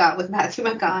what Pete got with Matthew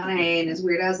McConaughey and his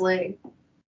weird ass leg?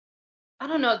 I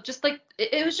don't know, just like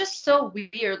it was just so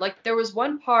weird. Like there was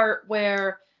one part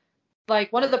where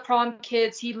like one of the prom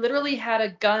kids, he literally had a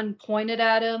gun pointed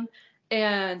at him,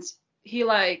 and he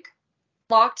like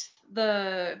locked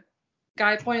the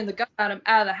guy pointing the gun at him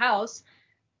out of the house,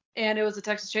 and it was a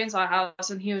Texas Chainsaw House,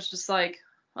 and he was just like,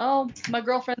 oh, my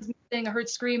girlfriend's missing, I heard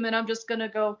screaming, I'm just gonna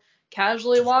go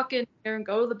casually walk in here and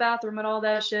go to the bathroom and all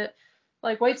that shit.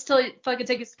 Like, waits till he fucking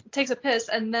takes a piss,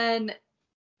 and then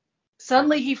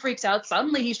suddenly he freaks out.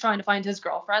 Suddenly he's trying to find his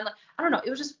girlfriend. Like, I don't know. It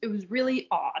was really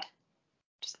odd.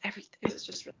 Just everything. It was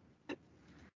just really.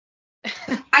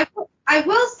 I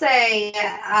will say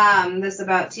this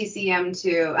about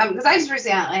TCM2, because I just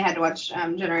recently had to watch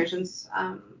Generations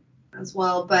as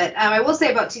well, but I will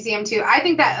say about TCM2, I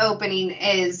think that opening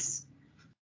is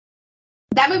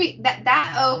that movie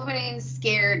that opening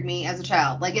scared me as a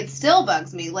child. Like, it still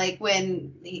bugs me. Like,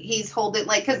 when he's holding,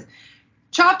 like, because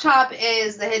Chop Top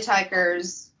is the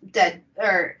hitchhiker's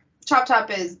Chop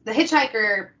Top is the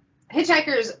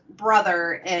hitchhiker's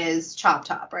brother is Chop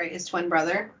Top, right? His twin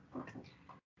brother.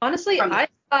 Honestly,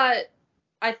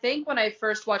 I think when I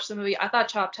first watched the movie, I thought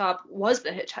Chop Top was the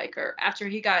hitchhiker after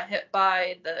he got hit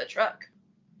by the truck.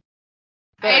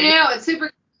 But I know, it's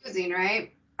super confusing,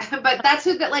 right? But that's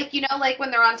who, like, you know, like when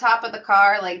they're on top of the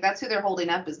car, like that's who they're holding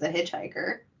up is the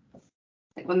hitchhiker.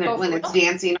 Like when it's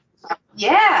dancing.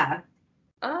 Yeah.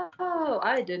 Oh,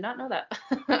 I did not know that.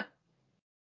 Like,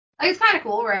 it's kind of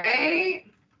cool, right?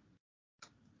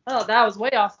 Oh, that was way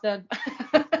off then.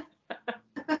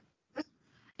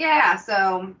 Yeah,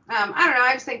 so I don't know.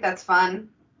 I just think that's fun.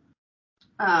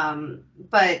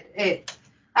 But I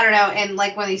don't know. And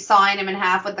like when he's sawing him in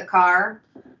half with the car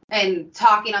and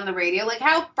talking on the radio, like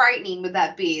how frightening would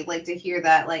that be? Like to hear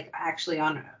that, like actually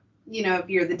on, you know, if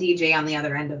you're the DJ on the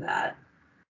other end of that.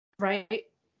 Right.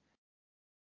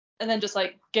 And then just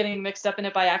like getting mixed up in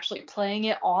it by actually playing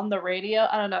it on the radio.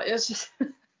 I don't know. It was just.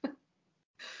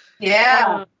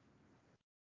 Yeah.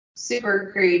 Super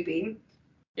creepy.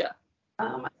 Yeah.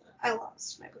 I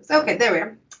lost my place. Okay, there we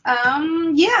are.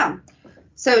 Yeah.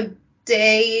 So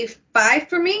day 5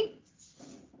 for me.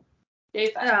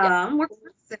 Day 5. Yeah. What's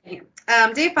this here?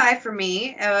 Day 5 for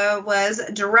me was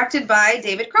directed by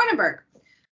David Cronenberg.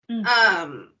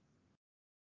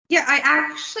 Yeah, I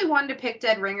actually wanted to pick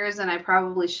Dead Ringers, and I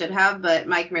probably should have, but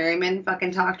Mike Merriman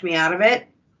fucking talked me out of it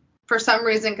for some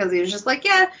reason, because he was just like,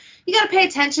 yeah, you gotta pay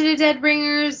attention to Dead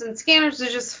Ringers, and Scanners are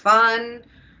just fun,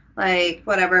 like,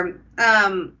 whatever.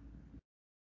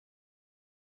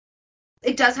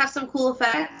 It does have some cool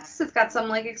effects. It's got some,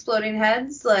 like, exploding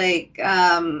heads, like,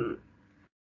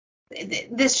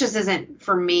 this just isn't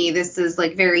for me. This is,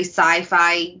 like, very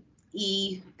sci-fi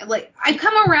like, I've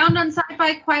come around on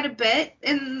sci-fi quite a bit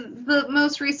in the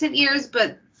most recent years,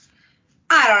 but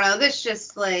I don't know. This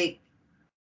just, like,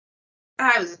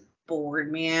 I was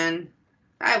bored, man.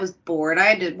 I was bored. I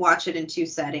had to watch it in 2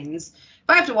 settings. If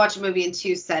I have to watch a movie in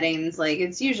 2 settings, like,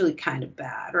 it's usually kind of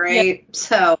bad, right? Yeah.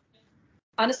 So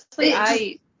honestly,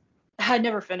 I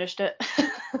never finished it.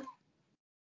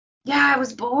 Yeah, I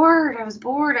was bored.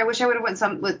 I wish I would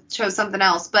have chose something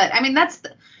else. But I mean, that's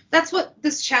what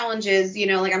this challenge is, you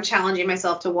know, like I'm challenging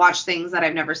myself to watch things that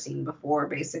I've never seen before,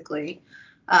 basically.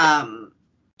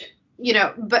 You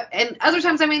know, and other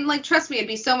times, I mean, like, trust me, it'd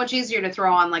be so much easier to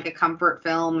throw on like a comfort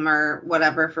film or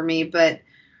whatever for me, but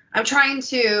I'm trying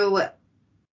to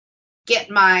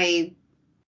get my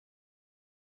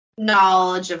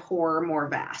knowledge of horror more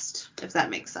vast, if that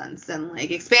makes sense, and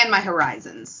like expand my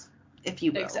horizons, if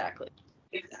you will. Exactly.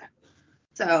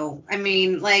 So, I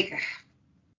mean, like,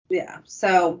 yeah.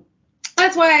 So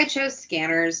that's why I chose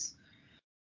Scanners.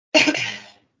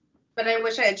 But I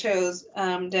wish I had chose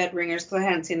Dead Ringers, because I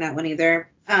hadn't seen that one either.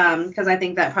 Because I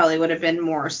think that probably would have been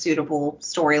more suitable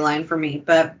storyline for me.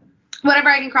 But whatever,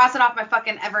 I can cross it off my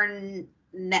fucking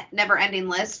never-ending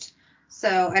list.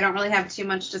 So I don't really have too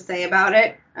much to say about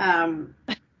it. I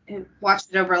watched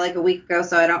it over like a week ago,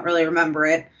 so I don't really remember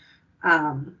it.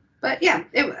 But yeah,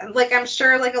 like, I'm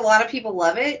sure like a lot of people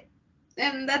love it,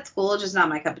 and that's cool. It's just not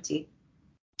my cup of tea.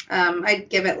 I'd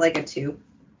give it like a 2.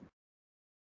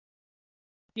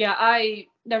 Yeah, I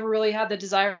never really had the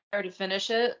desire to finish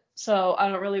it, so I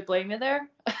don't really blame you there.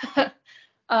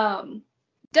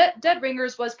 Dead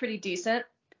Ringers was pretty decent.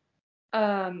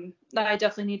 I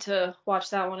definitely need to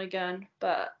watch that one again,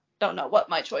 but don't know what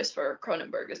my choice for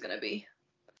Cronenberg is going to be.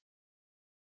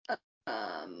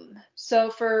 So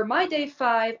for my day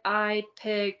 5, I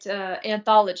picked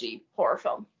anthology horror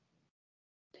film.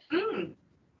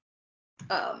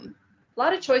 A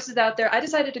lot of choices out there. I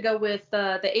decided to go with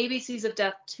the ABCs of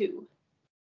Death 2.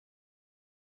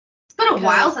 It's been a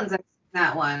while since I've seen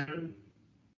that one.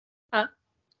 Huh?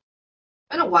 It's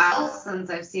been a while since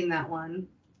I've seen that one.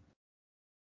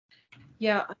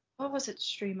 Yeah, what was it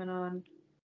streaming on?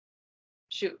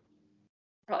 Shoot.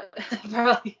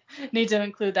 Probably need to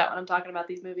include that when I'm talking about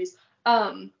these movies.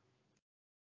 I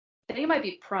think it might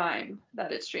be Prime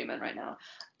that it's streaming right now.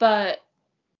 But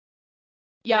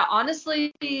yeah,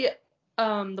 honestly, the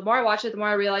more I watch it, the more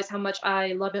I realize how much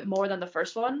I love it more than the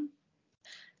first one.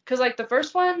 Because like the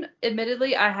first one,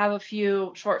 admittedly, I have a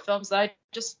few short films that I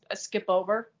skip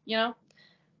over, you know.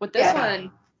 With this Yeah.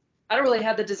 one, I don't really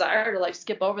have the desire to like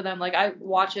skip over them. Like I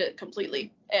watch it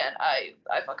completely, and I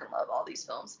fucking love all these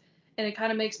films. And it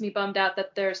kind of makes me bummed out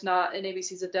that there's not an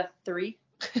ABCs of Death 3.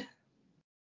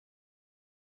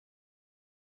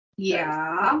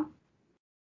 Yeah.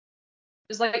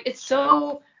 It's like it's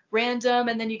so random,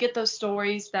 and then you get those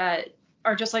stories that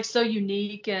are just like so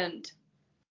unique and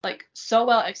like so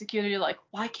well executed. You're like,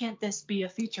 why can't this be a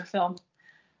feature film?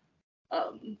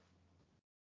 Um,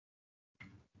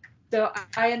 so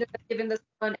I ended up giving this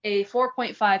one a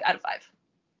 4.5 out of 5.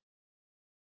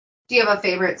 Do you have a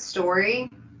favorite story?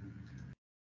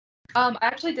 I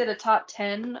actually did a top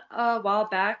 10 a while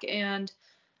back, and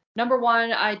number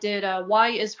one I did Y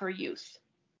is for Youth.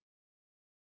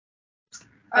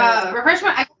 Refresh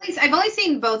my. I've only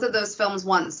seen both of those films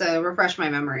once, so refresh my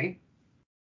memory.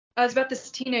 It's about this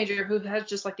teenager who has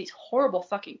just like these horrible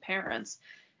fucking parents,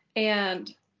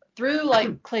 and through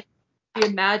like Clay, she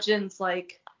imagines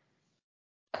like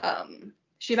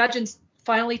she imagines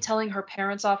finally telling her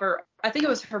parents off, or I think it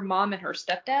was her mom and her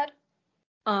stepdad,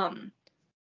 um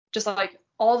just like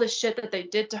all the shit that they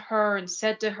did to her and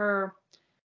said to her,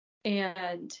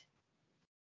 and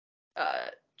uh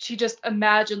she just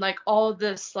imagined like all of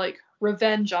this like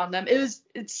revenge on them. It's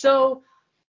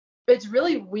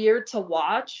really weird to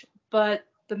watch, but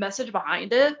the message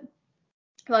behind it,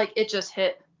 like it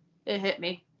hit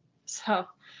me. So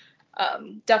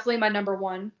definitely my number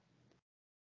one.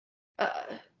 uh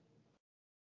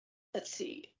let's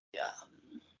see. Yeah.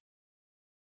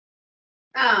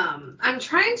 I'm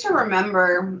trying to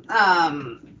remember.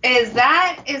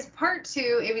 Is part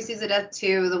two ABCs of Death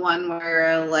 2 the one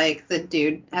where like the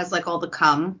dude has like all the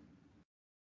cum?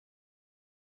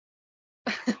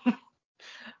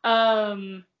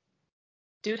 um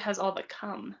Dude has all the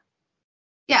cum.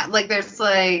 Yeah, like there's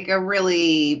like a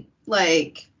really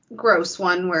like gross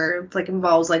one where it like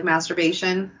involves like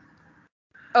masturbation.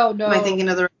 Oh Am I no. thinking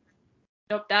of the?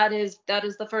 Nope, that is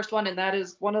the first one, and that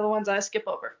is one of the ones I skip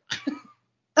over.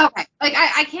 Okay, like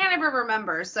I can't ever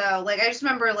remember. So like I just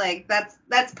remember like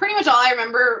that's pretty much all I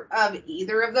remember of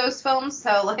either of those films.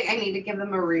 So like I need to give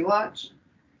them a rewatch.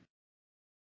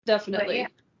 But yeah. Definitely.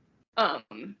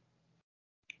 Um,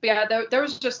 but yeah, there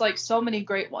was just like so many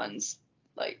great ones.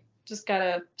 Like just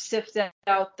gotta sift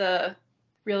out the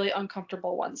really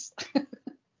uncomfortable ones.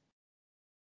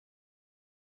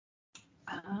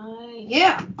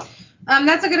 Yeah.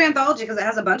 That's a good anthology because it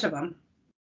has a bunch of them.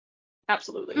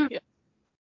 Absolutely. Yeah.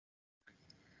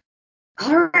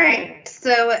 All right.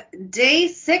 So day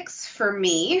 6 for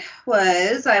me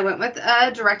was I went with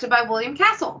directed by William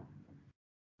Castle.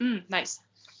 Nice.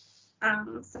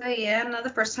 So yeah, another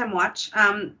first time watch.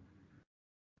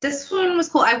 This one was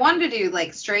cool. I wanted to do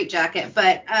like Straight Jacket,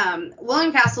 but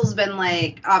William Castle's been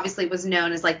like obviously was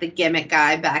known as like the gimmick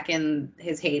guy back in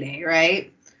his heyday,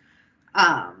 right?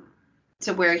 Um,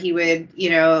 to where he would,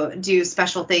 do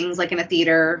special things like in a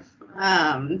theater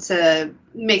to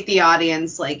make the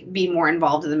audience like be more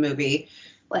involved in the movie,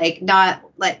 like not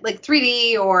like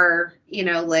 3D or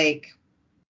like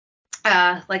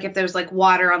if there's like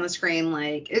water on the screen,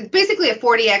 like it's basically a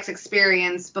 4DX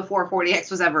experience before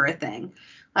 4DX was ever a thing.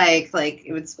 Like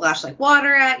it would splash like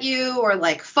water at you, or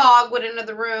like fog would enter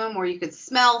the room, or you could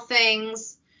smell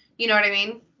things. You know what I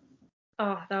mean?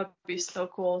 Oh, that would be so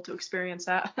cool to experience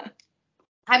that.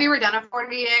 Have you ever done a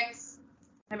 4DX?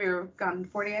 Have you ever gone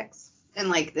 4DX? And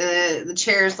like the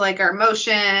chairs like are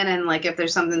motion, and like if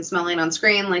there's something smelling on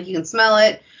screen, like you can smell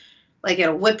it. Like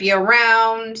it'll whip you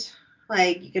around.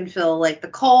 Like you can feel like the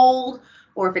cold,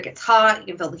 or if it gets hot, you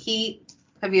can feel the heat.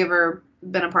 Have you ever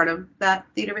been a part of that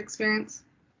theater experience?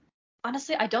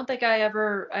 Honestly, I don't think I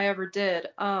ever did.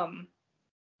 Well,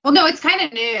 no, it's kind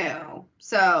of new.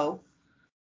 So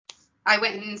I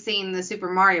went and seen the Super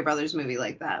Mario Brothers movie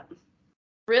like that.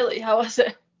 Really, how was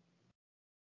it?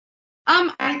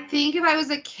 I think if I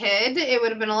was a kid, it would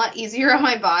have been a lot easier on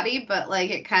my body, but like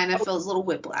it kind of feels a little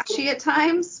whiplashy at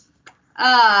times.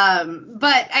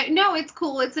 But no, it's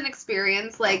cool. It's an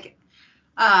experience.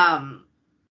 Um,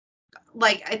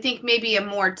 like I think maybe a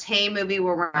more tame movie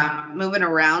where we're not moving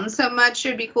around so much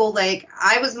would be cool. Like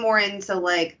I was more into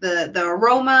like the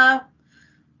aroma,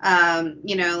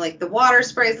 like the water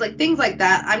sprays, like things like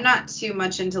that. I'm not too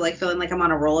much into like feeling like I'm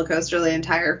on a roller coaster the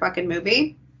entire fucking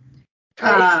movie.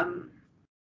 Right. Um,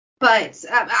 But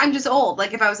I'm just old.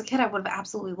 Like, if I was a kid, I would have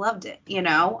absolutely loved it, you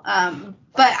know?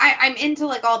 But I'm into,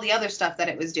 like, all the other stuff that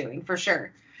it was doing, for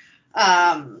sure.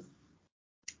 But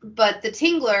The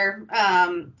Tingler,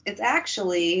 it's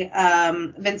actually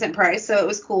Vincent Price, so it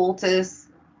was cool to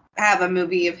have a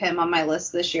movie of him on my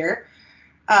list this year.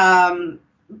 But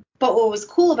what was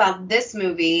cool about this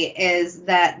movie is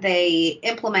that they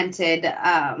implemented,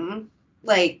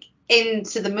 like,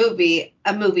 into the movie,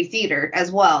 a movie theater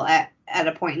as well at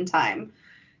a point in time.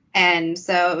 And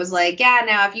so it was like, yeah,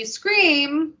 now if you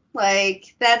scream,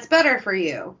 like, that's better for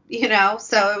you, you know?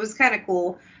 So it was kind of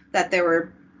cool that there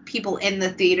were people in the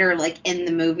theater, like, in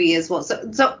the movie as well.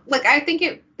 So like, I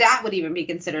think that would even be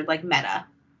considered, like, meta,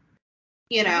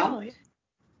 you know? Oh, yeah.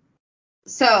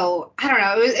 So I don't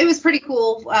know. It was pretty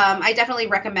cool. I definitely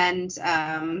recommend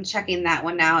checking that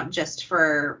one out just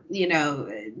for, you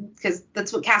know, because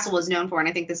that's what Castle was known for. And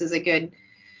I think this is a good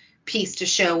piece to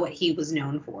show what he was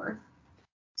known for.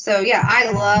 So, yeah,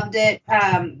 I loved it.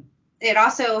 It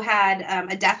also had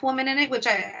a deaf woman in it, which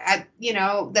I, you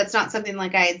know, that's not something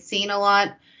like I had seen a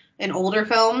lot in older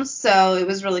films. So it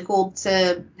was really cool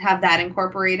to have that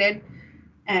incorporated.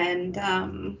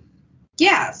 And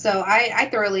yeah, so I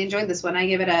thoroughly enjoyed this one. I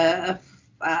give it a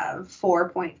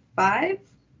 4.5.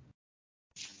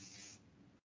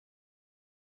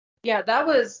 Yeah, that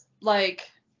was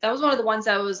one of the ones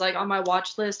that was like on my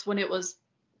watch list when it was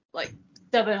like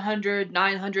 700,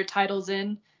 900 titles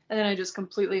in, and then I just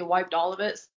completely wiped all of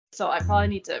it. So I probably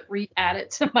need to re-add it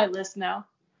to my list now.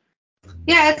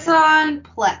 Yeah, it's on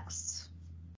Plex.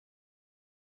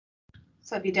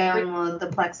 So if you download the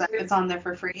Plex app, it's on there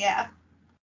for free. Yeah.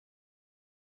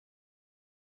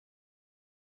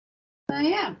 So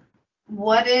yeah.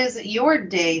 What is your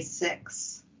day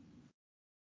 6?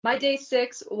 My day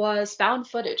 6 was found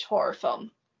footage horror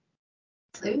film.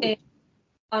 Ooh. And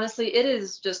honestly, it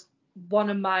is just one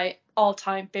of my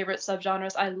all-time favorite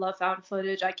subgenres. I love found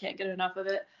footage. I can't get enough of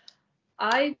it.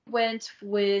 I went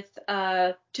with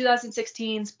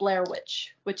 2016's Blair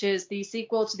Witch, which is the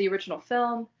sequel to the original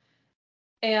film.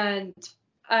 And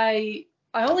I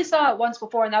only saw it once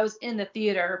before, and that was in the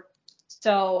theater.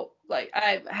 So like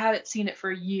I haven't seen it for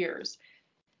years.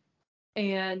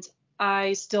 And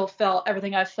I still felt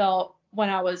everything I felt when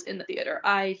I was in the theater.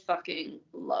 I fucking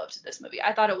loved this movie.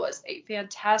 I thought it was a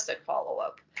fantastic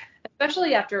follow-up,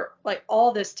 especially after like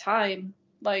all this time.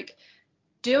 Like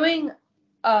doing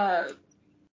a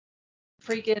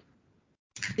freaking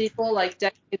sequel like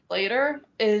decades later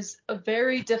is a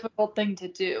very difficult thing to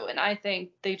do, and I think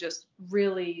they just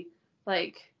really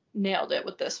like nailed it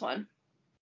with this one.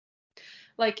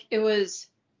 Like it was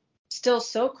still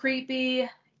so creepy,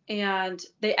 and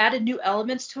they added new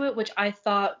elements to it, which I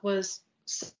thought was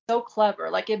so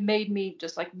clever. Like it made me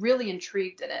just like really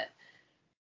intrigued in it.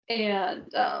 And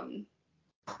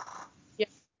yeah,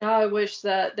 now I wish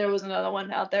that there was another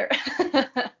one out there.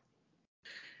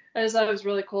 I just thought it was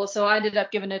really cool, so I ended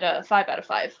up giving it a 5 out of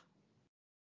 5.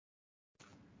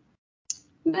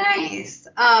 Nice.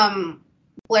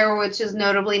 Blair Witch is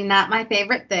notably not my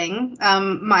favorite thing.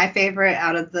 My favorite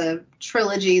out of the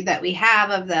trilogy that we have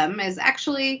of them is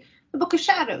actually The Book of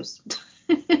Shadows.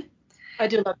 I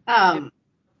do love it.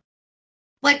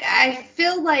 Like, I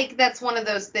feel like that's one of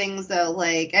those things, though.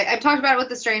 Like, I've talked about it with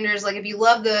The Strangers. Like, if you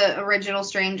love the original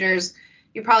Strangers,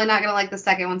 you're probably not going to like the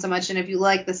second one so much. And if you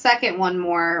like the second one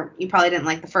more, you probably didn't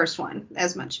like the first one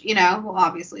as much. You know? Well,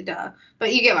 obviously, duh.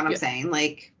 But you get what I'm saying.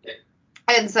 Like,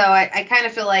 and so I kind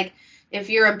of feel like if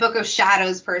you're a Book of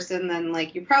Shadows person, then,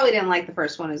 like, you probably didn't like the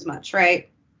first one as much, right?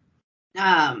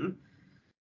 Honestly,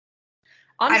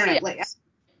 I don't know. Like,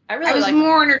 I was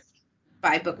more entertained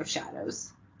by Book of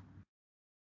Shadows.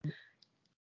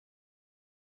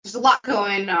 There's a lot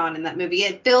going on in that movie.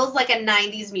 It feels like a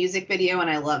 90s music video, and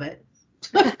I love it.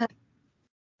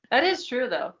 That is true,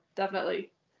 though.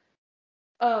 Definitely.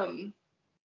 But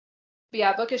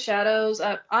yeah, Book of Shadows.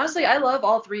 Honestly, I love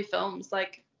all three films.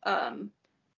 Like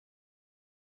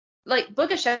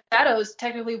Book of Shadows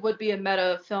technically would be a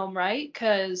meta film, right?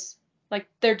 Because like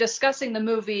they're discussing the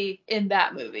movie in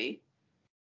that movie.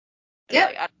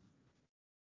 Yep. Like,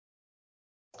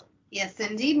 Yes,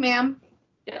 indeed, ma'am.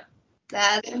 Yeah.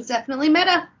 That is definitely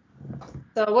meta.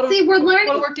 So we're learning.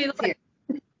 What work do you like?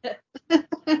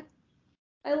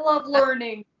 I love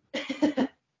learning.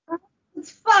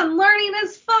 It's fun. Learning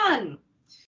is fun.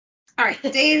 All right,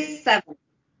 day 7.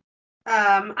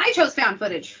 I chose found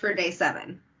footage for day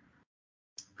 7.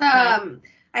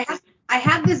 I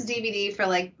had this DVD for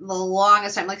like the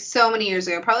longest time, like so many years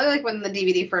ago, probably like when the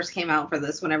DVD first came out for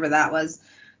this, whenever that was.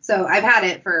 So I've had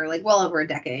it for like well over a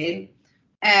decade.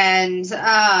 And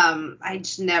I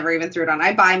just never even threw it on.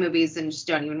 I buy movies and just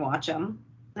don't even watch them.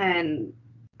 And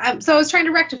so I was trying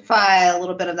to rectify a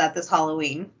little bit of that this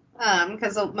Halloween,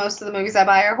 because most of the movies I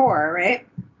buy are horror, right?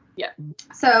 Yeah.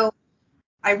 So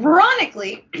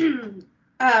ironically,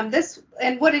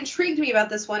 and what intrigued me about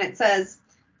this one, it says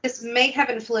this may have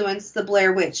influenced the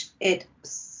Blair Witch. It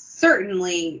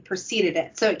certainly preceded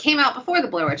it. So it came out before the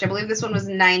Blair Witch. I believe this one was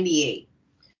 98.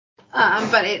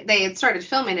 But they had started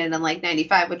filming it in like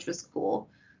 95, which was cool.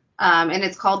 And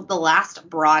it's called The Last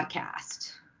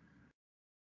Broadcast.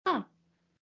 Huh.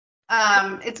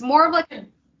 It's more of like a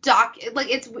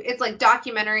it's like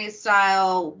documentary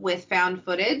style with found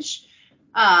footage.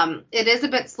 It is a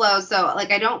bit slow, so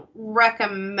like I don't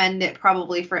recommend it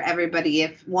probably for everybody.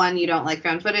 If one, you don't like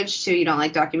found footage, two, you don't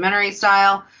like documentary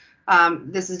style.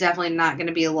 This is definitely not going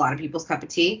to be a lot of people's cup of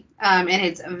tea. And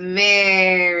it's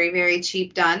very, very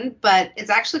cheap done, but it's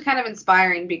actually kind of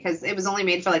inspiring because it was only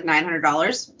made for like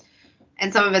 $900,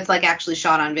 and some of it's like actually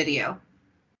shot on video.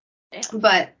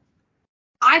 But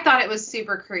I thought it was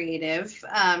super creative,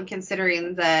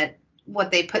 considering that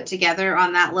what they put together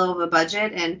on that low of a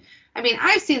budget. And I mean,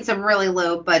 I've seen some really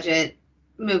low budget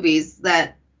movies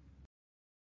that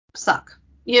suck,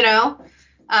 you know?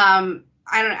 I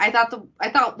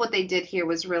thought what they did here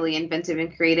was really inventive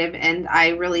and creative, and I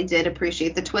really did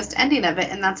appreciate the twist ending of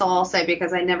it. And that's all I'll say,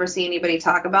 because I never see anybody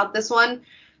talk about this one.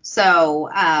 So,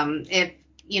 if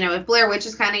Blair Witch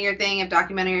is kind of your thing, if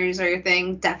documentaries are your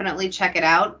thing, definitely check it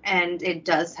out. And it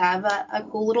does have a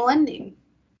cool little ending.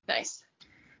 Nice.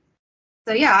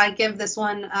 So yeah, I give this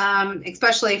one,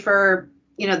 especially for,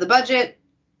 the budget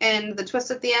and the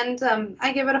twist at the end,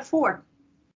 I give it a 4.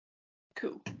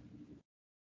 Cool.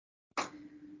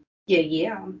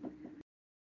 Yeah.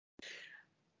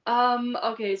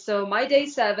 Okay, so my day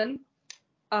 7,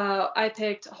 I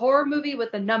picked horror movie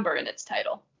with a number in its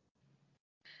title.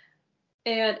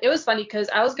 And it was funny because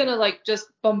I was gonna like just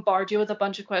bombard you with a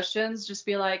bunch of questions, just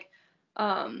be like,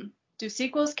 do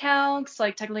sequels count?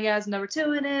 Like technically it has number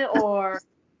 2 in it, or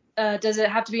does it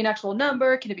have to be an actual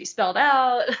number? Can it be spelled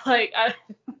out? Like I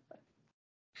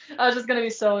was just gonna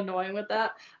be so annoying with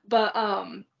that. But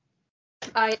I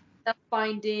ended up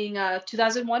finding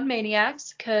 2001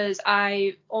 Maniacs because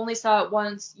I only saw it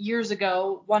once years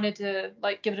ago. Wanted to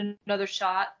like give it another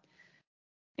shot,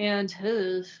 and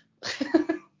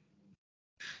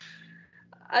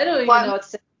I don't even know what to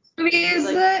say. What movie is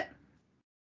it?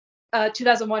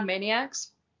 2001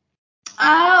 Maniacs.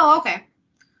 Oh, okay.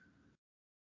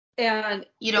 And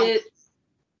you don't.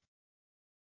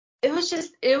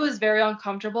 It was very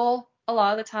uncomfortable a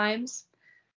lot of the times.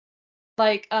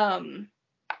 Like,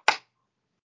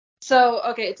 so,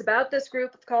 okay, it's about this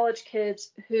group of college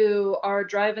kids who are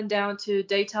driving down to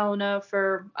Daytona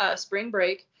for spring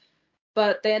break,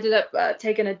 but they ended up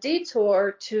taking a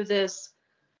detour to this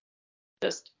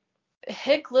just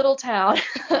hick little town.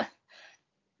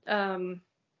 God,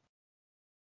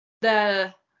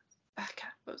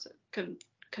 what was it?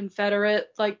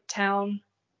 Confederate like town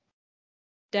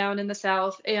down in the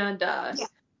South, and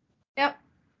Yep.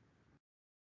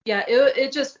 Yeah,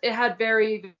 it had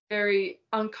very, very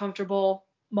uncomfortable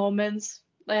moments,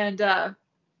 and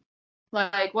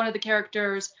like one of the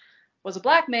characters was a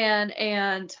black man,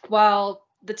 and while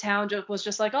the town was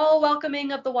just like, oh,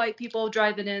 welcoming of the white people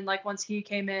driving in, like once he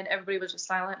came in, everybody was just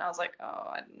silent, and I was like,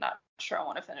 oh, I'm not sure I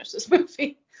want to finish this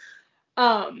movie.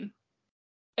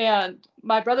 And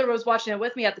my brother was watching it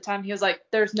with me at the time. He was like,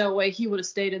 there's no way he would have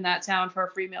stayed in that town for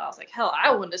a free meal. I was like, hell,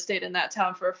 I wouldn't have stayed in that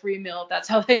town for a free meal if that's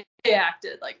how they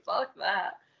acted. Like, fuck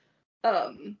that.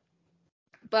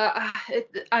 But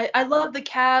I love the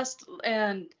cast,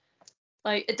 and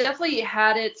like it definitely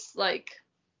had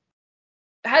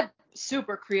had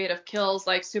super creative kills,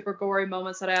 like super gory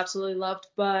moments that I absolutely loved.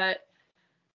 But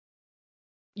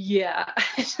yeah,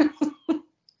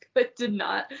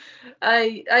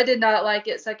 I did not like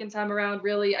it second time around,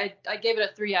 really. I gave it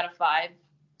a 3 out of 5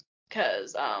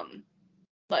 because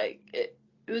like it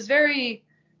was very,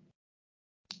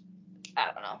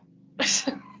 I don't know.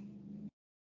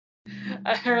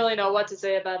 I don't really know what to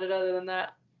say about it other than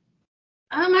that.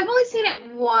 I've only seen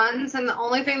it once, and the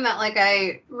only thing that like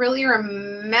I really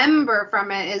remember from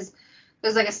it is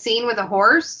there's like a scene with a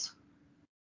horse.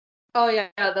 Oh yeah,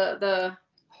 the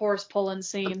horse pulling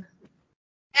scene.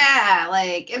 Yeah,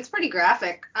 like it's pretty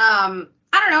graphic. I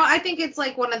don't know. I think it's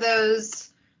like one of those,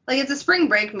 like it's a spring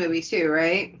break movie too,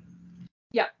 right?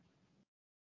 Yeah.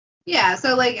 Yeah,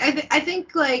 so like I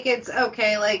think like it's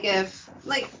okay, like if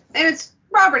like, and it's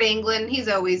Robert Englund, he's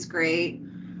always great.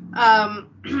 I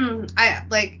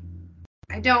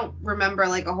don't remember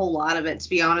like a whole lot of it, to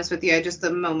be honest with you. Just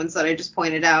the moments that I just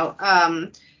pointed out.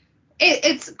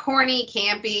 It's corny,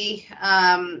 campy.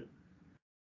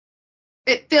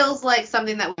 It feels like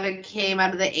something that would have came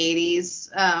out of the 80s,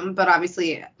 but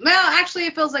obviously, well, actually,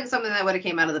 it feels like something that would have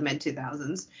came out of the mid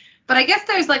 2000s. But I guess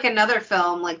there's like another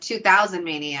film, like 2000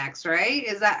 Maniacs, right?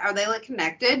 Are they like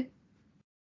connected?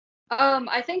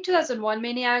 I think 2001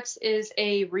 Maniacs is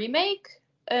a remake,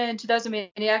 and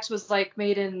 2000 Maniacs was like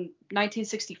made in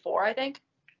 1964, I think.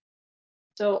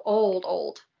 So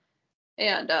old.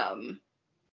 And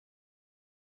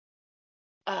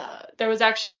there was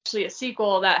actually a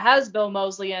sequel that has Bill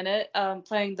Moseley in it,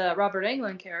 playing the Robert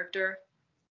Englund character,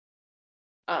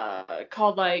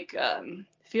 called like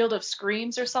Field of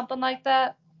Screams or something like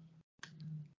that.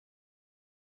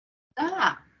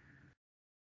 Ah.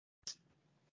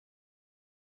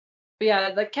 But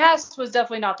yeah, the cast was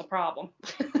definitely not the problem.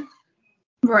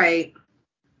 Right.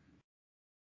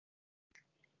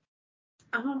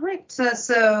 All right.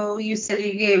 So you said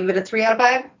you gave it a 3 out of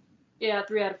 5? Yeah,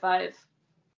 3 out of 5.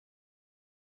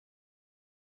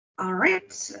 All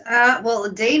right.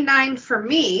 Well, day 9 for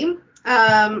me.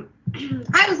 I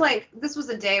was like, this was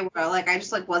a day where like I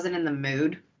just like wasn't in the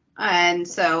mood, and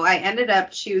so I ended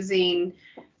up choosing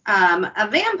a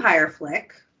vampire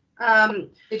flick.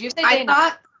 Did you say I day 9?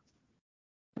 thought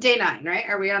day 9, right?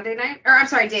 Are we on day 9? Or I'm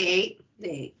sorry, day 8. Day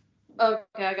 8.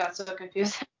 Okay, I got so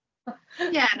confused.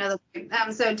 Yeah, no, that's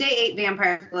fine. So day 8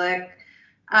 vampire flick.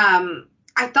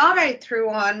 I thought I threw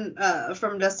on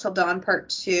From Dusk Till Dawn Part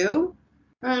 2,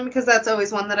 because that's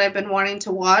always one that I've been wanting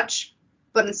to watch.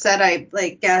 But instead, I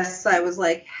guess I was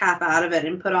like half out of it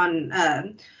and put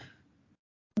on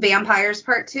Vampires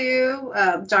Part 2,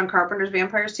 John Carpenter's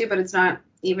Vampires 2, but it's not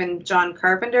even John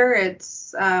Carpenter.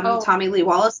 It's Tommy Lee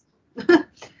Wallace.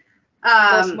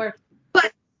 Los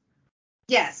But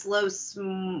yes,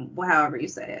 however you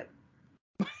say it.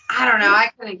 I don't know. I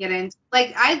couldn't get into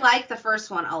I like the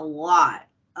first one a lot.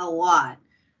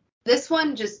 This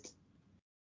one just,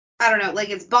 I don't know. Like,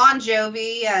 it's Bon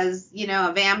Jovi as,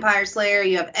 a vampire slayer.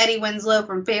 You have Eddie Winslow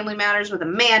from Family Matters with a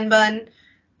man bun.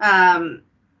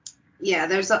 Yeah,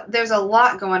 there's a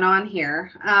lot going on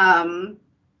here.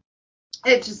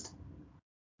 It just,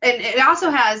 and it also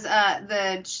has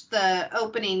the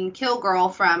opening Kill Girl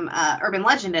from Urban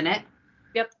Legend in it.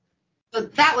 Yep. So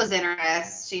that was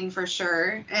interesting for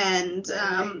sure. And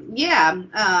yeah,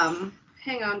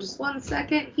 hang on just one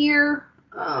second here.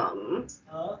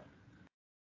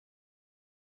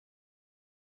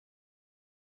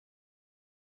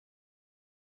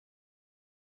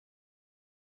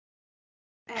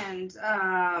 And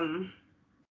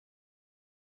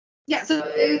yeah, so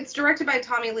it's directed by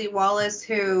Tommy Lee Wallace,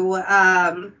 who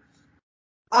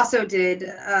also did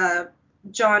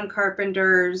John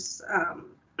Carpenter's,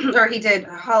 or he did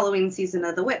Halloween Season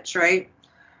of the Witch, right?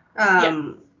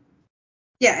 Yeah.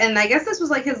 Yeah, and I guess this was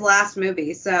like his last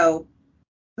movie, so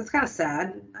that's kind of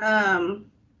sad. I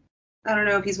don't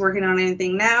know if he's working on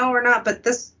anything now or not, but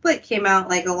this came out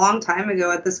like a long time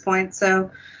ago at this point, so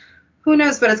who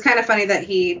knows? But it's kind of funny that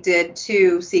he did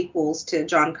 2 sequels to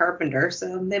John Carpenter,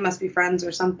 so they must be friends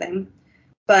or something.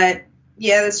 But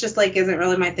yeah, this just isn't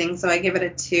really my thing, so I give it a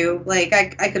 2. Like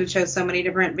I could have chose so many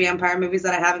different vampire movies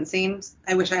that I haven't seen.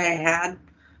 I wish I had.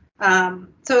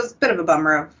 So it's a bit of a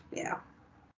bummer yeah.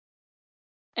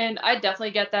 And I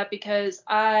definitely get that because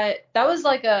that was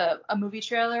like a movie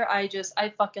trailer. I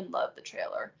fucking love the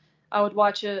trailer. I would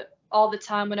watch it all the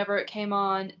time whenever it came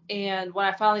on, and when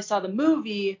I finally saw the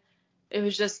movie, it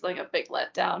was just like a big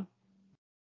letdown.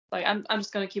 Like I'm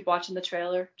just gonna keep watching the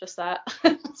trailer, just that.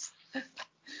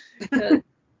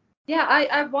 Yeah,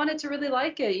 I wanted to really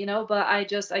like it, but I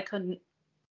couldn't.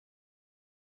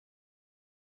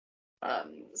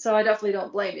 So I definitely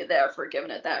don't blame you there for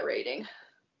giving it that rating.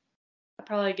 I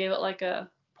probably gave it like a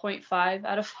 0.5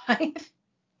 out of 5.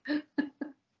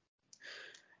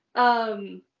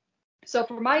 So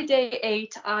for my day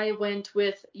 8, I went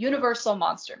with Universal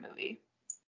Monster Movie.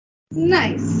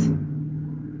 Nice.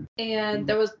 And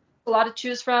there was a lot to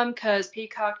choose from because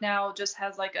Peacock now just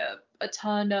has like a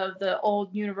ton of the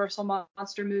old Universal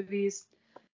Monster movies.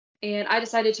 And I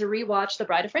decided to rewatch The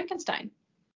Bride of Frankenstein.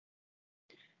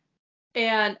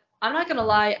 And I'm not gonna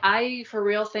lie, I for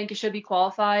real think it should be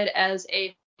qualified as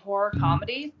a horror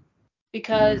comedy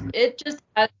because it just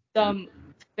has some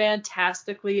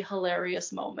fantastically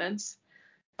hilarious moments.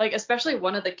 Like, especially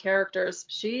one of the characters,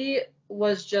 she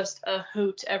was just a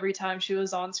hoot every time she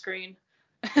was on screen.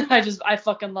 I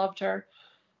fucking loved her.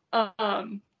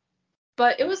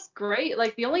 But it was great.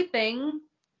 Like, the only thing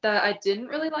that I didn't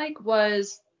really like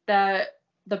was that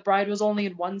the bride was only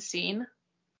in one scene.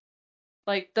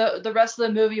 Like, the rest of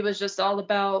the movie was just all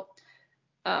about,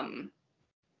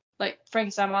 like,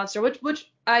 Frankenstein monster,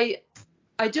 which I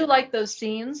do like those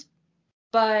scenes,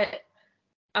 but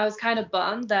I was kind of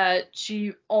bummed that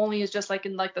she only is just like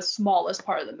in like the smallest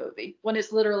part of the movie when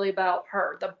it's literally about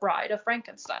her, the bride of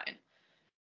Frankenstein.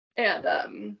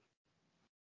 And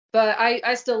but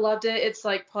I still loved it. It's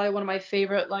like probably one of my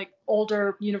favorite like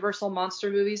older Universal monster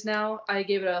movies now. I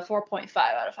gave it a 4.5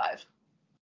 out of 5.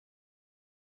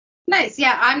 Nice.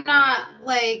 Yeah, I'm not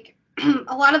like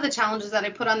a lot of the challenges that I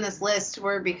put on this list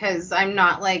were because I'm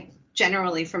not like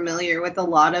generally familiar with a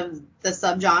lot of the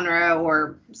subgenre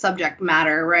or subject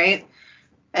matter, right?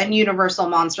 And Universal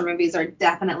monster movies are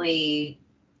definitely,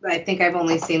 I think I've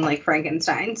only seen like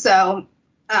Frankenstein. So,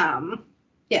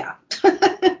 yeah.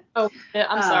 Oh, yeah,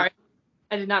 I'm uh, sorry.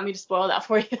 I did not mean to spoil that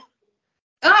for you.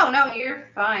 oh no, you're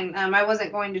fine. I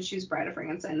wasn't going to choose Bride of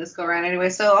Frankenstein this go around anyway,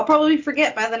 so I'll probably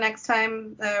forget by the next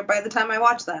time, by the time I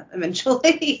watch that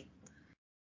eventually.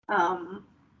 um,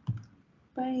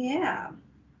 but yeah.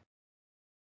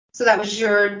 So that was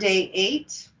your day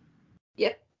 8.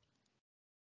 Yep,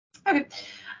 Okay.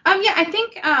 Yeah, I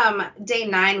think day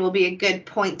 9 will be a good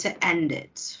point to end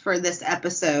it for this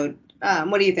episode.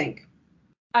 What do you think?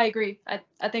 I agree.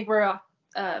 I think we're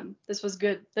this was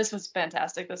good. This was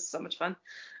fantastic. This is so much fun.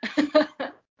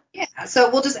 Yeah, so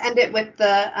we'll just end it with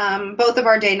the both of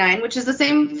our day 9, which is the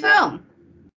same film.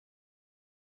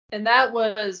 And that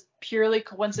was purely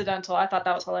coincidental. I thought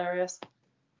that was hilarious.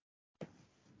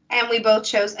 And we both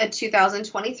chose a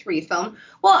 2023 film.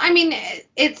 Well, I mean,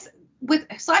 it's with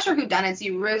slasher whodunits,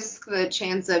 you risk the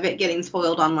chance of it getting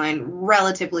spoiled online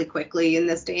relatively quickly in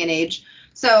this day and age.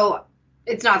 So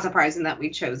it's not surprising that we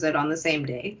chose it on the same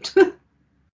day.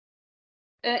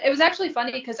 It was actually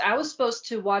funny because I was supposed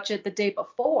to watch it the day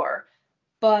before,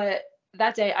 but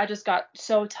that day I just got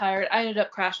so tired. I ended up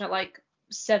crashing at like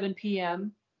 7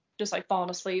 p.m., just like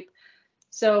falling asleep.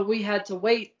 So we had to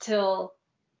wait till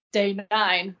day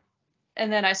 9.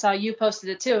 And then I saw you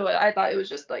posted it too. I thought it was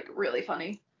just like really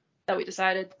funny that we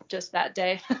decided just that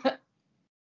day.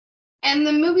 And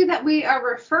the movie that we are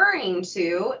referring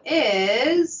to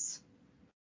is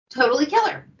Totally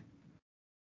Killer.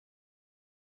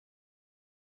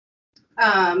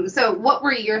 So what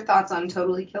were your thoughts on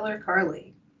Totally Killer,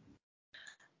 Carly?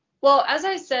 Well, as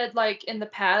I said, like in the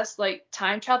past, like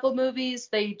time travel movies,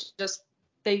 they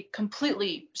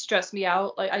completely stress me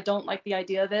out. Like I don't like the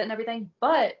idea of it and everything,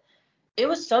 but it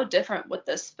was so different with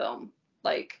this film.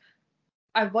 Like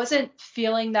I wasn't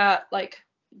feeling that like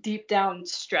deep down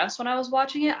stress when I was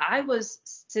watching it. I was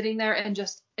sitting there and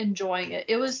just enjoying it.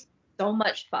 It was so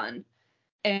much fun.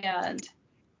 And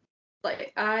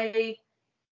like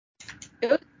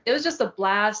it was just a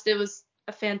blast. It was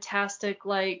a fantastic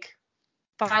like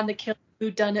find the killer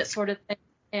who done it sort of thing.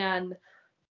 And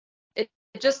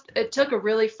it took a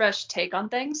really fresh take on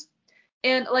things.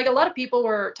 And like a lot of people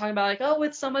were talking about like, oh,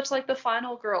 it's so much like the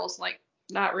Final Girls. Like,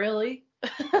 not really.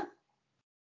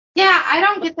 Yeah, I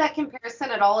don't get that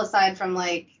comparison at all aside from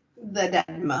like the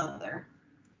dead mother.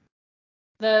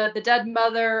 The dead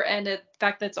mother and the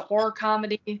fact that it's a horror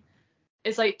comedy.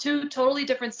 It's like two totally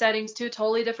different settings, two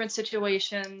totally different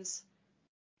situations.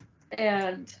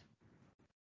 And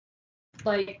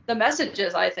like the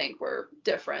messages I think were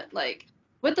different. Like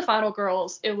with the Final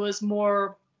Girls, it was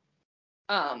more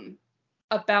um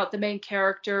about the main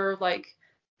character like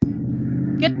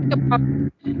getting a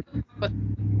problem with,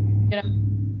 you know,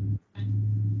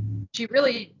 she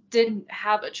really didn't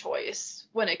have a choice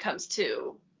when it comes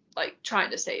to like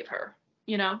trying to save her,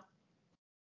 you know?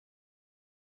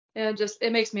 And just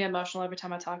it makes me emotional every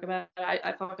time I talk about it.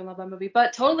 I fucking love that movie.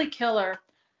 But Totally Killer,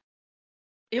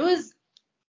 it was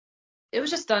it was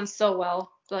just done so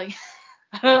well. Like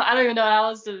I don't even know how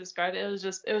else to describe it.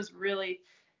 It was really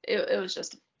it was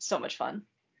just so much fun.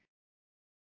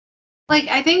 Like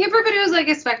I think everybody was like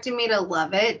expecting me to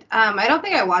love it. I don't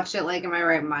think I watched it like in my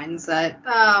right mindset.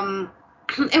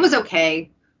 It was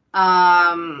okay.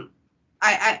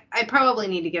 I probably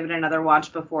need to give it another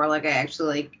watch before like I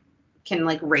actually like can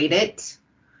like rate it.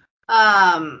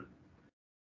 Because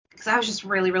I was just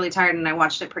really really tired and I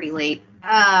watched it pretty late.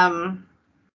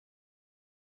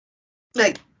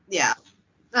 Like yeah.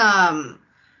 Um,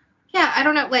 yeah, I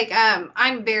don't know. Like,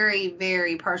 I'm very,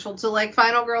 very partial to like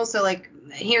Final Girl, so like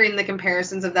hearing the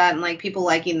comparisons of that and like people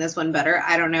liking this one better,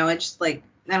 I don't know. It's just like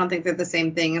I don't think they're the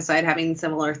same thing aside having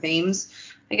similar themes,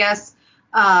 I guess.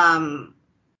 I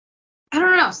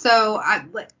don't know. So I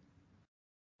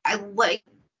liked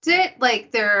it.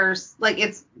 Like there's like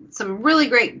it's some really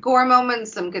great gore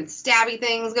moments, some good stabby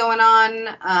things going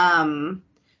on.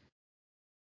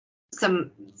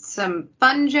 Some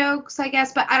fun jokes, I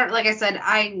guess, but I don't like I said,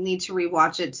 I need to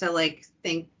rewatch it to like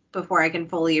think before I can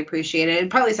fully appreciate it. It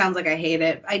probably sounds like I hate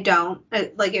it. I don't.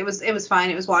 Like it was fine.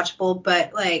 It was watchable,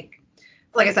 but like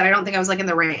like I said, I don't think I was like in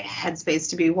the right headspace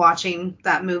to be watching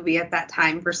that movie at that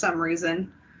time for some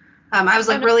reason. I was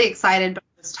like really excited, but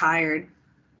I was tired.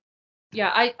 Yeah,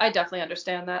 I definitely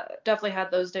understand that. Definitely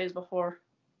had those days before.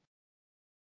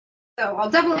 So I'll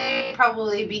definitely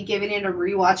probably be giving it a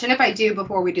rewatch, and if I do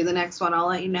before we do the next one, I'll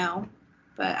let you know.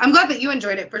 But I'm glad that you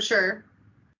enjoyed it for sure.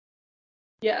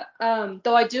 Yeah.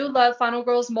 Though I do love Final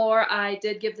Girls more, I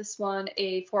did give this one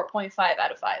a 4.5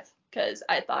 out of 5 because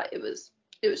I thought it was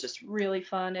just really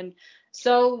fun and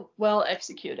so well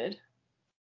executed.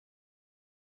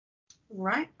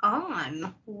 Right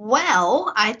on.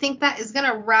 Well, I think that is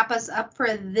going to wrap us up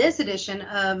for this edition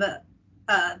of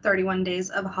 31 Days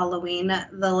of Halloween,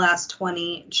 the last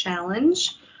 20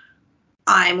 challenge.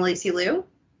 I'm Lacey Lou.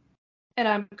 And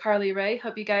I'm Carly Ray.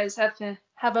 Hope you guys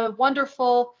have a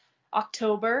wonderful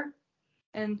October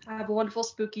and have a wonderful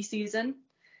spooky season.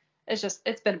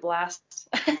 It's been a blast.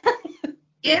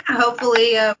 Yeah,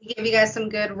 hopefully we give you guys some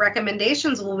good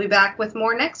recommendations. We'll be back with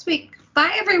more next week.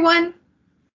 Bye, everyone.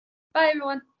 Bye,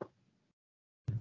 everyone.